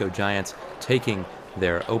Francisco Giants, taking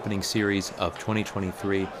their opening series of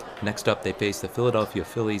 2023. Next up, they face the Philadelphia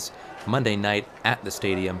Phillies Monday night at the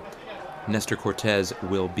stadium. Nestor Cortez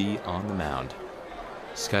will be on the mound.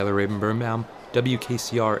 Skylar Raven-Birnbaum,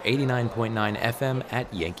 WKCR 89.9 FM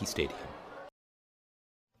at Yankee Stadium.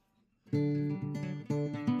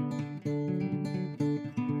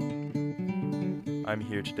 I'm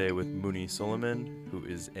here today with Muni Suleiman, who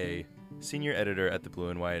is a senior editor at the Blue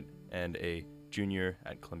and White and a junior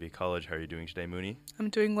at Columbia College. How are you doing today, Muni? I'm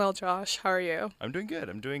doing well, Josh. How are you? I'm doing good.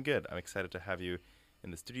 I'm excited to have you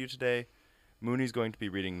in the studio today. Muni's going to be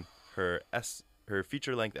reading her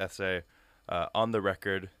feature-length essay, On the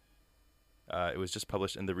Record. It was just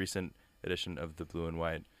published in the recent edition of the Blue and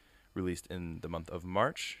White, released in the month of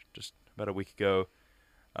March, just about a week ago.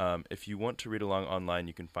 If you want to read along online,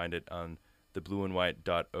 you can find it on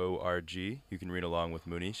theblueandwhite.org. You can read along with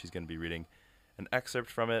Muni. She's going to be reading an excerpt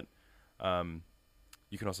from it.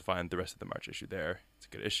 You can also find the rest of the March issue there. It's a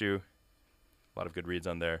good issue. A lot of good reads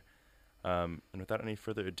on there. And without any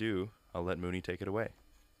further ado, I'll let Muni take it away.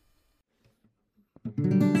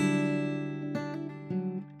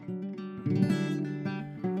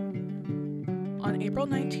 On April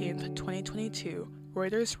 19th, 2022,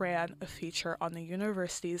 Reuters ran a feature on the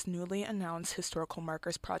university's newly announced historical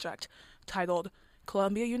markers project titled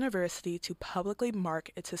Columbia University to Publicly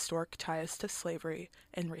Mark Its Historic Ties to Slavery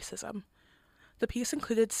and Racism. The piece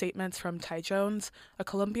included statements from Ty Jones, a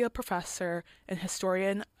Columbia professor and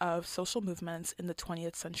historian of social movements in the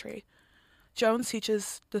 20th century. Jones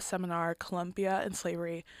teaches the seminar Columbia and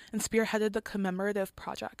Slavery and spearheaded the commemorative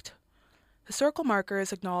project. Historical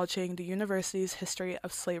markers acknowledging the university's history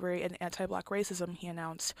of slavery and anti-Black racism, he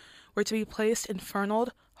announced, were to be placed in Fernald,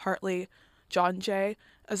 Hartley, John Jay,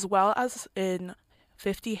 as well as in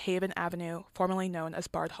 50 Haven Avenue, formerly known as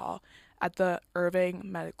Bard Hall, at the Irving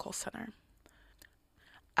Medical Center.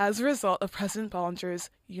 As a result of President Bollinger's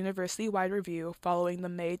university-wide review following the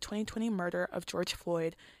May 2020 murder of George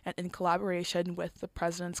Floyd, and in collaboration with the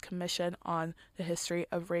President's Commission on the History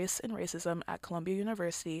of Race and Racism at Columbia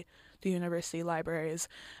University, the University Libraries,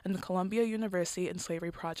 and the Columbia University and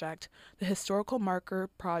Slavery Project, the Historical Marker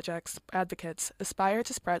Project's advocates aspire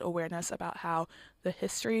to spread awareness about how the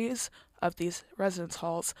histories of these residence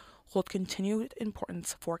halls hold continued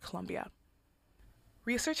importance for Columbia.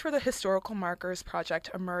 Research for the Historical Markers Project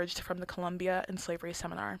emerged from the Columbia and Slavery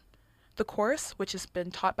Seminar. The course, which has been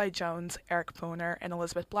taught by Jones, Eric Boner, and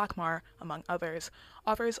Elizabeth Blackmar, among others,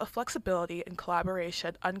 offers a flexibility and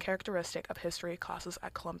collaboration uncharacteristic of history classes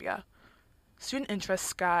at Columbia. Student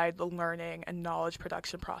interests guide the learning and knowledge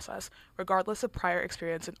production process, regardless of prior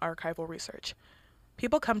experience in archival research.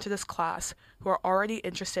 People come to this class who are already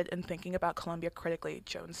interested in thinking about Columbia critically,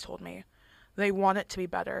 Jones told me. They want it to be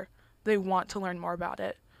better. They want to learn more about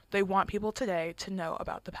it. They want people today to know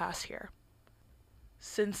about the past here.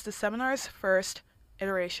 Since the seminar's first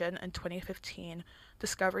iteration in 2015,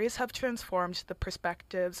 discoveries have transformed the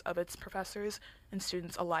perspectives of its professors and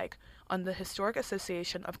students alike on the historic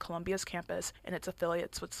association of Columbia's campus and its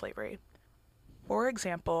affiliates with slavery. For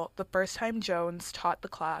example, the first time Jones taught the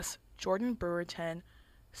class, Jordan Brewerton,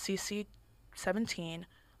 CC 17,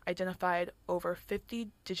 identified over 50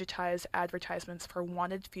 digitized advertisements for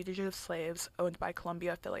wanted fugitive slaves owned by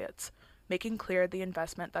Columbia affiliates, making clear the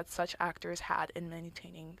investment that such actors had in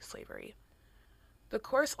maintaining slavery. The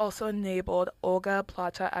course also enabled Olga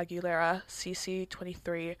Plata Aguilera, CC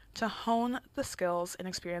 23, to hone the skills and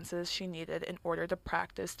experiences she needed in order to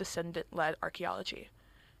practice descendant-led archaeology.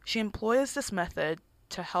 She employs this method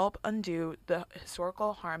to help undo the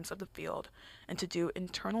historical harms of the field and to do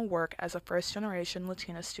internal work as a first-generation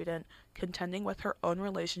Latina student contending with her own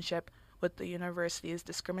relationship with the university's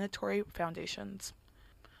discriminatory foundations.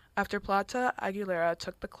 After Plata Aguilera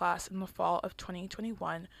took the class in the fall of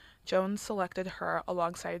 2021, Jones selected her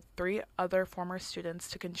alongside 3 other former students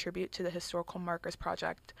to contribute to the Historical Markers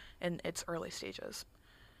Project in its early stages.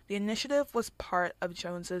 The initiative was part of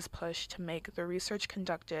Jones's push to make the research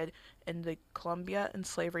conducted in the Columbia and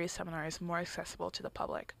Slavery seminars more accessible to the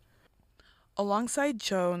public. Alongside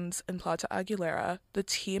Jones and Plata Aguilera, the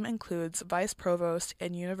team includes Vice Provost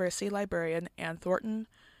and University Librarian Ann Thornton,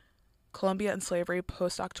 Columbia and Slavery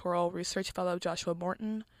Postdoctoral Research Fellow Joshua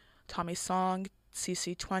Morton, Tommy Song,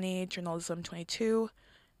 CC 20, Journalism 22,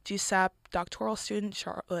 GSAP Doctoral Student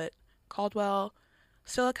Charlotte Caldwell,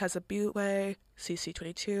 Stella Kazabue, CC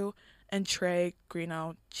 22, and Trey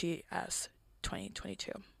Greeno, GS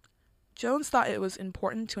 2022. Jones thought it was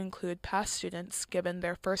important to include past students given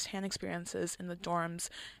their first-hand experiences in the dorms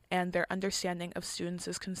and their understanding of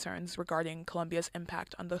students' concerns regarding Columbia's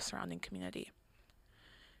impact on the surrounding community.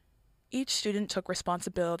 Each student took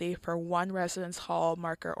responsibility for one residence hall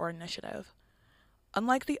marker or initiative.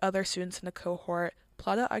 Unlike the other students in the cohort,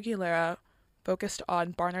 Plata Aguilera focused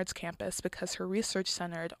on Barnard's campus because her research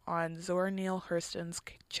centered on Zora Neale Hurston's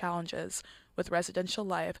challenges with residential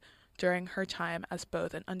life during her time as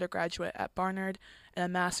both an undergraduate at Barnard and a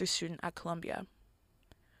master's student at Columbia.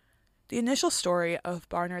 The initial story of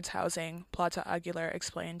Barnard's housing, Plata Aguilera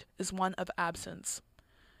explained, is one of absence.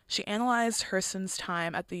 She analyzed Hurston's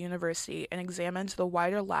time at the university and examined the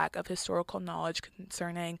wider lack of historical knowledge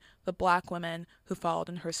concerning the Black women who followed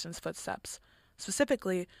in Hurston's footsteps,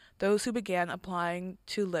 specifically those who began applying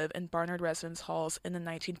to live in Barnard residence halls in the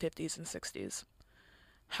 1950s and 60s.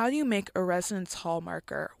 How do you make a residence hall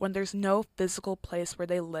marker when there's no physical place where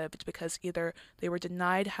they lived because either they were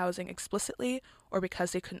denied housing explicitly or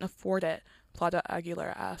because they couldn't afford it? Plata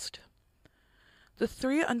Aguilera asked. The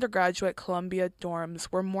 3 undergraduate Columbia dorms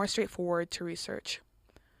were more straightforward to research.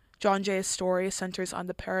 John Jay's story centers on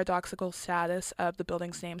the paradoxical status of the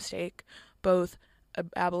building's namesake, both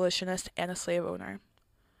an abolitionist and a slave owner.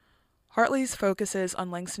 Hartley's focuses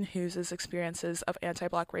on Langston Hughes' experiences of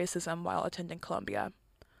anti-Black racism while attending Columbia.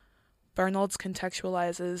 Fernald's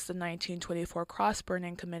contextualizes the 1924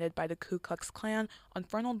 cross-burning committed by the Ku Klux Klan on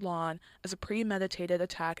Fernald Lawn as a premeditated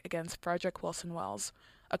attack against Frederick Wilson Wells,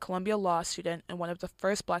 a Columbia law student and one of the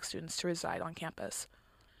first Black students to reside on campus.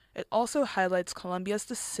 It also highlights Columbia's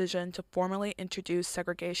decision to formally introduce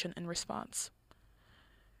segregation in response.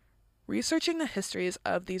 Researching the histories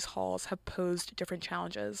of these halls have posed different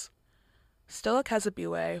challenges. Stella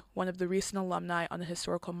Kazabiwe, one of the recent alumni on the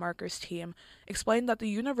Historical Markers team, explained that the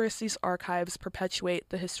university's archives perpetuate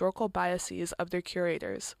the historical biases of their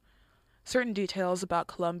curators. Certain details about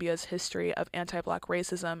Columbia's history of anti-Black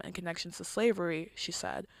racism and connections to slavery, she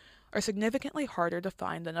said, are significantly harder to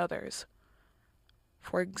find than others.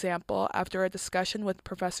 For example, after a discussion with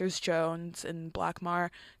Professors Jones and Blackmar,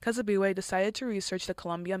 Kazabiwe decided to research the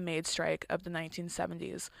Columbia maid strike of the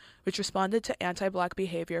 1970s, which responded to anti-Black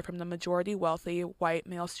behavior from the majority wealthy white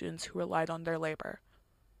male students who relied on their labor.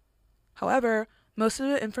 However, most of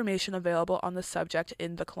the information available on the subject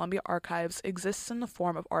in the Columbia archives exists in the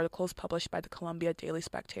form of articles published by the Columbia Daily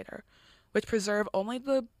Spectator, which preserve only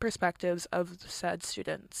the perspectives of the said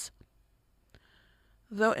students.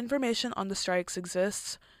 Though information on the strikes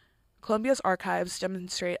exists, Columbia's archives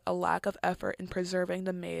demonstrate a lack of effort in preserving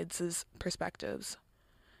the maids' perspectives.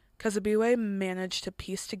 Kazabiwe managed to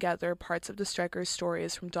piece together parts of the strikers'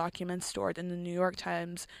 stories from documents stored in the New York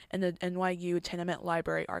Times and the NYU Tenement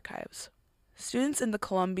Library archives. Students in the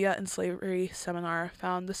Columbia and Slavery seminar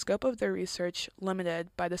found the scope of their research limited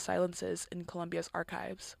by the silences in Columbia's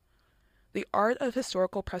archives. The art of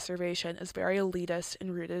historical preservation is very elitist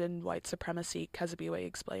and rooted in white supremacy, Kazabiwe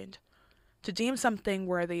explained. To deem something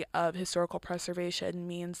worthy of historical preservation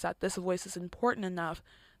means that this voice is important enough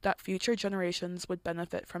that future generations would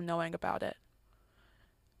benefit from knowing about it.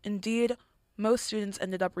 Indeed, most students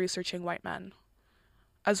ended up researching white men.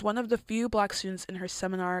 As one of the few Black students in her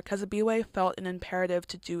seminar, Kazabiwe felt an imperative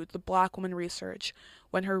to do the Black woman research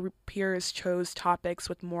when her peers chose topics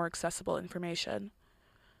with more accessible information.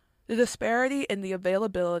 The disparity in the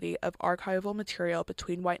availability of archival material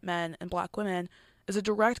between white men and Black women is a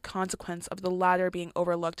direct consequence of the latter being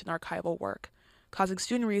overlooked in archival work, causing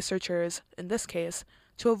student researchers, in this case,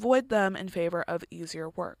 to avoid them in favor of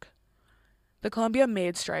easier work. The Columbia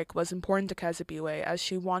maid strike was important to Kazabiwe as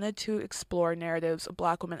she wanted to explore narratives of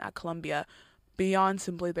Black women at Columbia beyond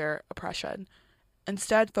simply their oppression,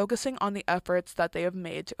 instead focusing on the efforts that they have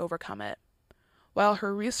made to overcome it. While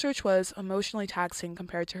her research was emotionally taxing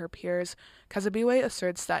compared to her peers, Kazabiwe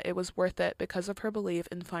asserts that it was worth it because of her belief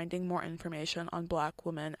in finding more information on Black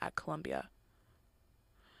women at Columbia.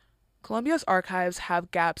 Columbia's archives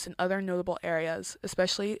have gaps in other notable areas,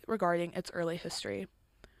 especially regarding its early history.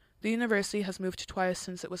 The university has moved twice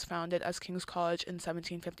since it was founded as King's College in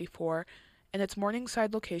 1754, and its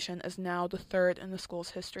Morningside location is now the third in the school's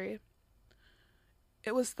history.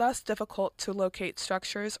 It was thus difficult to locate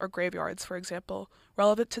structures or graveyards, for example,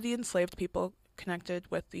 relevant to the enslaved people connected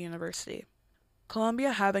with the university.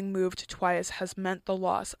 Columbia having moved twice has meant the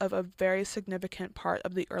loss of a very significant part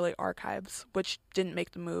of the early archives, which didn't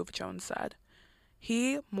make the move, Jones said.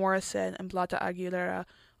 He, Morrison, and Plata Aguilera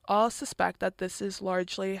all suspect that this is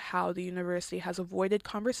largely how the university has avoided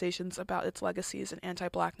conversations about its legacies in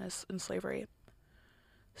anti-Blackness and slavery.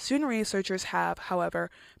 Student researchers have, however,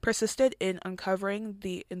 persisted in uncovering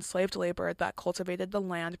the enslaved labor that cultivated the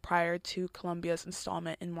land prior to Columbia's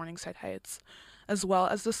installment in Morningside Heights, as well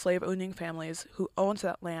as the slave-owning families who owned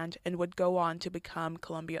that land and would go on to become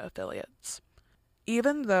Columbia affiliates.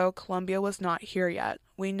 Even though Columbia was not here yet,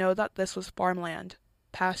 we know that this was farmland,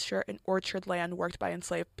 pasture, and orchard land worked by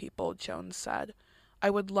enslaved people, Jones said. I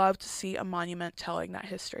would love to see a monument telling that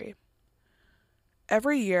history.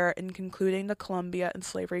 Every year, in concluding the Columbia and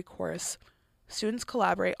Slavery course, students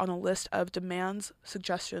collaborate on a list of demands,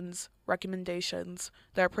 suggestions, recommendations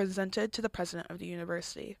that are presented to the president of the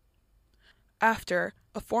university. After,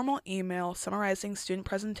 a formal email summarizing student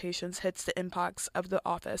presentations hits the inbox of the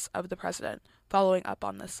office of the president, following up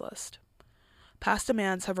on this list. Past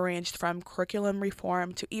demands have ranged from curriculum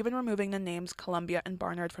reform to even removing the names Columbia and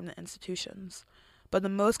Barnard from the institutions. But the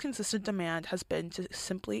most consistent demand has been to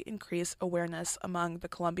simply increase awareness among the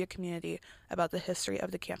Columbia community about the history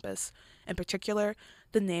of the campus, in particular,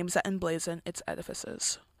 the names that emblazon its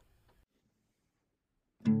edifices.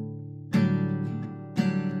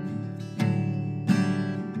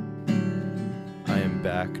 I am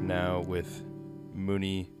back now with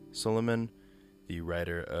Muni Suleiman, the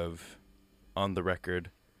writer of On the Record.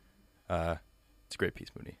 It's a great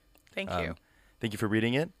piece, Muni. Thank you. Thank you for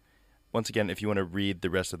reading it. Once again, if you want to read the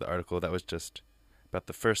rest of the article, that was just about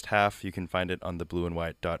the first half. You can find it on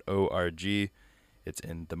theblueandwhite.org. It's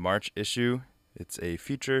in the March issue. It's a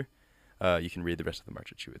feature. You can read the rest of the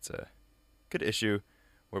March issue. It's a good issue.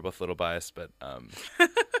 We're both a little biased, but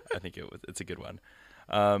I think it's a good one.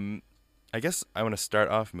 I guess I want to start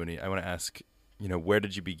off, Muni. I want to ask, where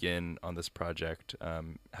did you begin on this project?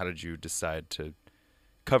 How did you decide to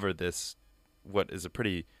cover this, what is a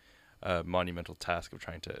pretty monumental task of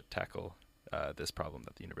trying to tackle this problem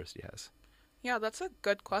that the university has? Yeah, that's a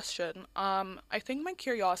good question. I think my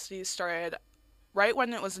curiosity started right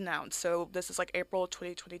when it was announced. So this is like April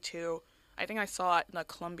 2022. I think I saw it in a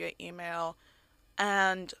Columbia email.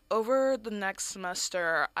 And over the next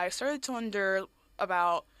semester, I started to wonder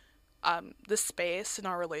about the space and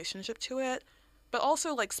our relationship to it, but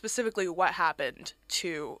also like specifically what happened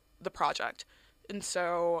to the project. And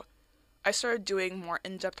so I started doing more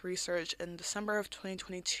in-depth research in December of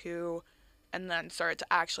 2022 and then started to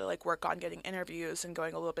actually like work on getting interviews and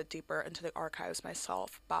going a little bit deeper into the archives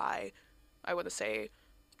myself by, I would say,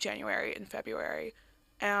 January and February.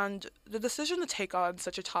 And the decision to take on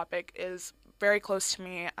such a topic is very close to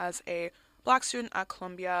me as a Black student at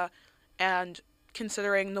Columbia, and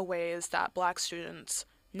considering the ways that Black students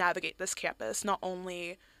navigate this campus, not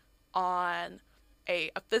only on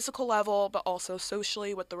a physical level, but also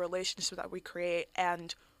socially with the relationships that we create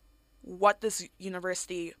and what this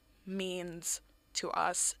university means to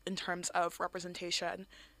us in terms of representation.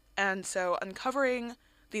 And so uncovering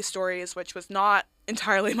these stories, which was not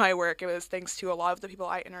entirely my work, it was thanks to a lot of the people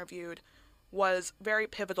I interviewed, was very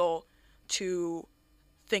pivotal to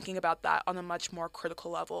thinking about that on a much more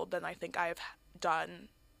critical level than I think I've done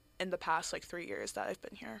in the past like 3 years that I've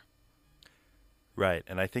been here. Right,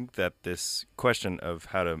 and I think that this question of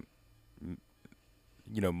how to,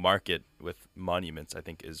 market with monuments, I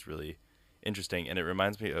think is really interesting, and it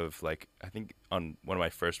reminds me of like I think on one of my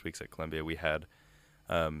first weeks at Columbia, we had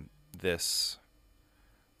this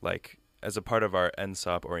like as a part of our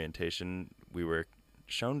NSOP orientation, we were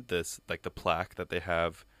shown this like the plaque that they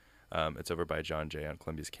have. It's over by John Jay on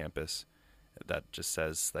Columbia's campus. That just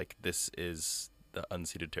says like this is the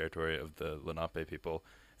unceded territory of the Lenape people,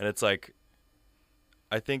 and it's like.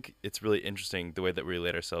 I think it's really interesting the way that we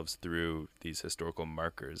relate ourselves through these historical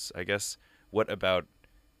markers. I guess, what about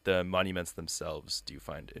the monuments themselves do you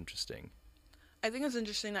find interesting? I think it's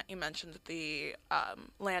interesting that you mentioned the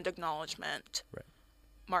land acknowledgement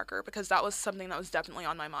marker, because that was something that was definitely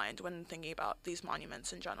on my mind when thinking about these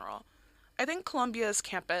monuments in general. I think Columbia's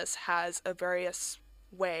campus has various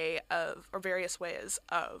ways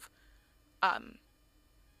of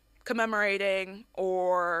commemorating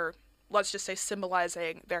or let's just say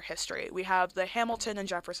symbolizing their history. We have the Hamilton and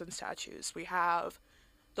Jefferson statues. We have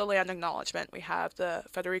the land acknowledgement. We have the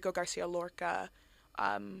Federico Garcia Lorca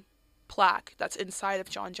plaque that's inside of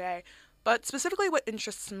John Jay. But specifically what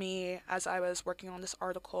interests me as I was working on this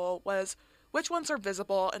article was which ones are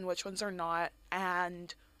visible and which ones are not,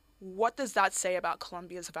 and what does that say about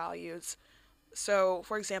Columbia's values? So,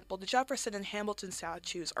 for example, the Jefferson and Hamilton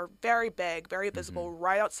statues are very big, very visible,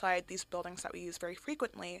 right outside these buildings that we use very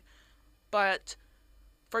frequently. But,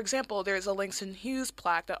 for example, there's a Langston Hughes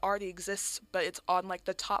plaque that already exists, but it's on like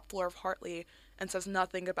the top floor of Hartley and says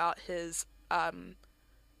nothing about his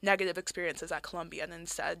negative experiences at Columbia, and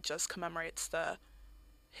instead just commemorates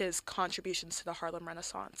his contributions to the Harlem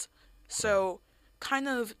Renaissance. So, kind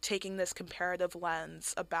of taking this comparative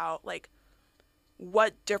lens about like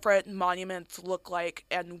what different monuments look like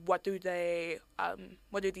and what do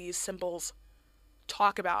these symbols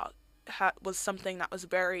talk about was something that was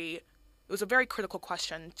it was a very critical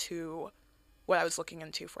question to what I was looking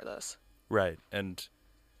into for this. Right. And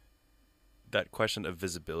that question of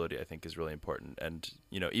visibility, I think, is really important. And,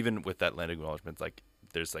 even with that land acknowledgement, like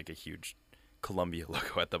there's like a huge Columbia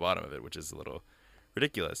logo at the bottom of it, which is a little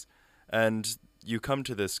ridiculous. And you come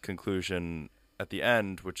to this conclusion at the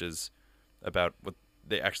end, which is about what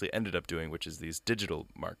they actually ended up doing, which is these digital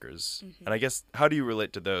markers. Mm-hmm. And I guess, how do you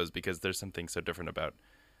relate to those? Because there's something so different about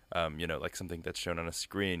like something that's shown on a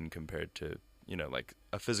screen compared to, like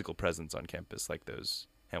a physical presence on campus, like those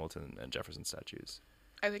Hamilton and Jefferson statues.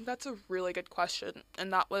 I think that's a really good question.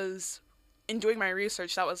 And that was, in doing my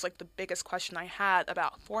research, that was like the biggest question I had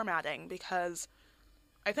about formatting, because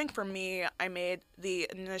I think for me, I made the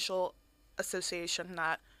initial association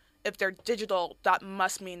that if they're digital, that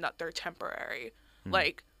must mean that they're temporary. Mm.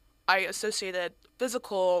 Like, I associated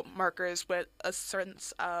physical markers with a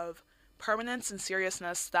sense of permanence and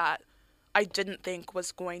seriousness that I didn't think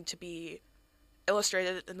was going to be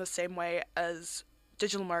illustrated in the same way as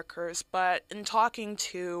digital markers. But in talking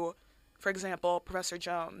to, for example, Professor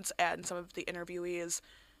Jones and some of the interviewees,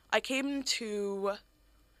 I came to,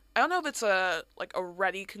 I don't know if it's a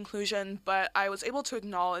ready conclusion, but I was able to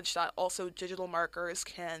acknowledge that also digital markers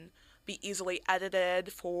can be easily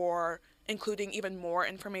edited for including even more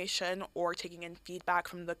information or taking in feedback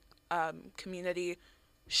from the community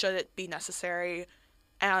should it be necessary,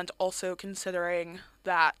 and also considering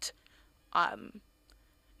that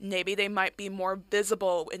maybe they might be more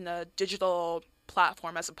visible in a digital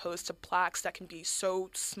platform as opposed to plaques that can be so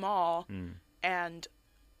small and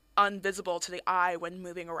invisible to the eye when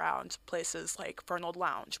moving around places like Fernald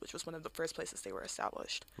Lounge, which was one of the first places they were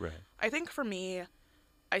established. Right. I think for me,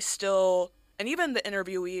 and even the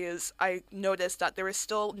interviewees, I noticed that there was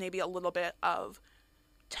still maybe a little bit of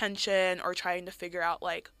tension or trying to figure out,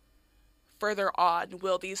 like, further on,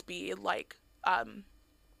 will these be, like,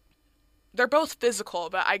 they're both physical,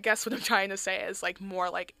 but I guess what I'm trying to say is, like, more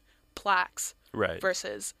like plaques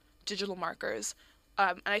versus digital markers.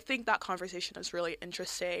 And I think that conversation is really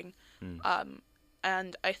interesting.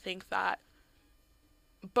 And I think that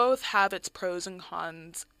both have its pros and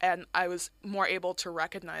cons, and I was more able to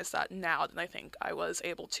recognize that now than I think I was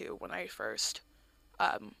able to when I first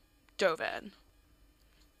dove in.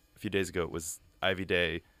 A few days ago, it was Ivy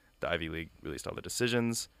Day. The Ivy League released all the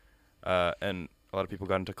decisions, and a lot of people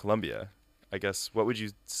got into Columbia. I guess, what would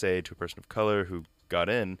you say to a person of color who got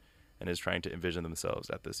in and is trying to envision themselves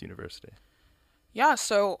at this university? Yeah,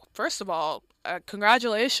 so first of all,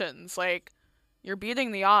 congratulations. Like, you're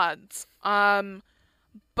beating the odds.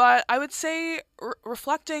 But I would say,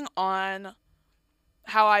 reflecting on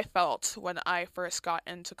how I felt when I first got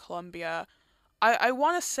into Columbia, I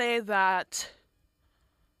want to say that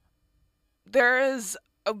there's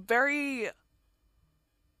a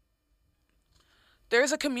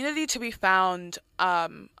community to be found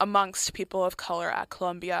amongst people of color at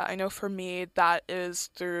Columbia. I know for me that is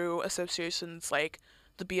through associations like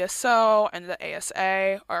the BSO and the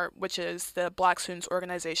ASA, which is the Black Students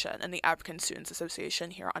Organization, and the African Students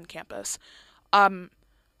Association here on campus.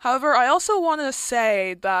 However, I also want to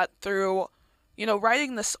say that through,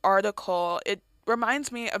 writing this article, it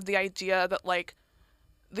reminds me of the idea that, like,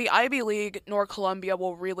 the Ivy League nor Columbia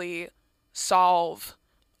will really solve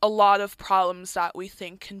a lot of problems that we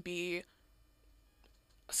think can be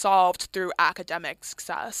solved through academic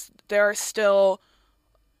success. There are still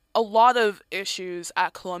a lot of issues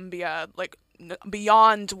at Columbia, like,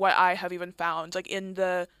 beyond what I have even found, like, in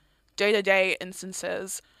the day-to-day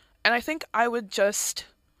instances. And I think I would just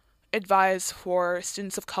advise for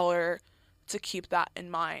students of color to keep that in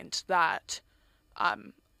mind, that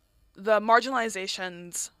the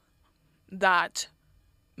marginalizations that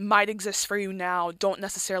might exist for you now don't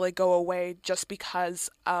necessarily go away just because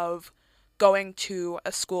of going to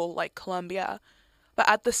a school like Columbia. But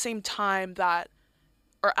at the same time,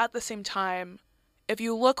 if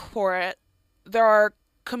you look for it, there are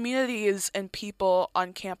communities and people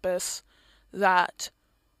on campus that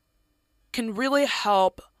can really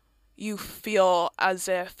help you feel as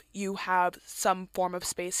if you have some form of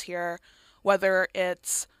space here, whether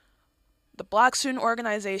it's the Black Student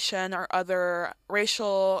Organization or other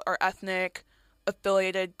racial or ethnic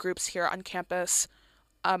affiliated groups here on campus.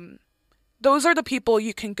 Those are the people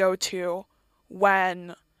you can go to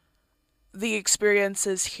when the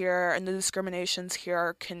experiences here and the discriminations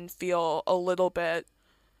here can feel a little bit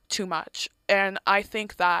too much. And I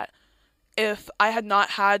think that if I had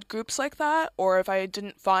not had groups like that, or if I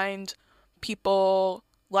didn't find people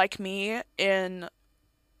like me in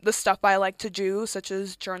the stuff I like to do, such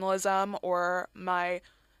as journalism or my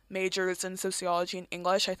majors in sociology and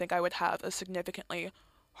English, I think I would have a significantly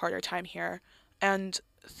harder time here. And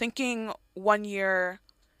thinking 1 year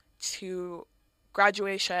to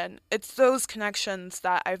graduation, it's those connections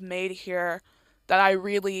that I've made here that I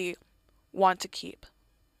really want to keep.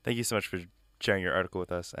 Thank you so much for sharing your article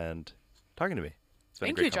with us and talking to me. It's been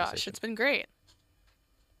Thank a great you, Josh. conversation. It's been great.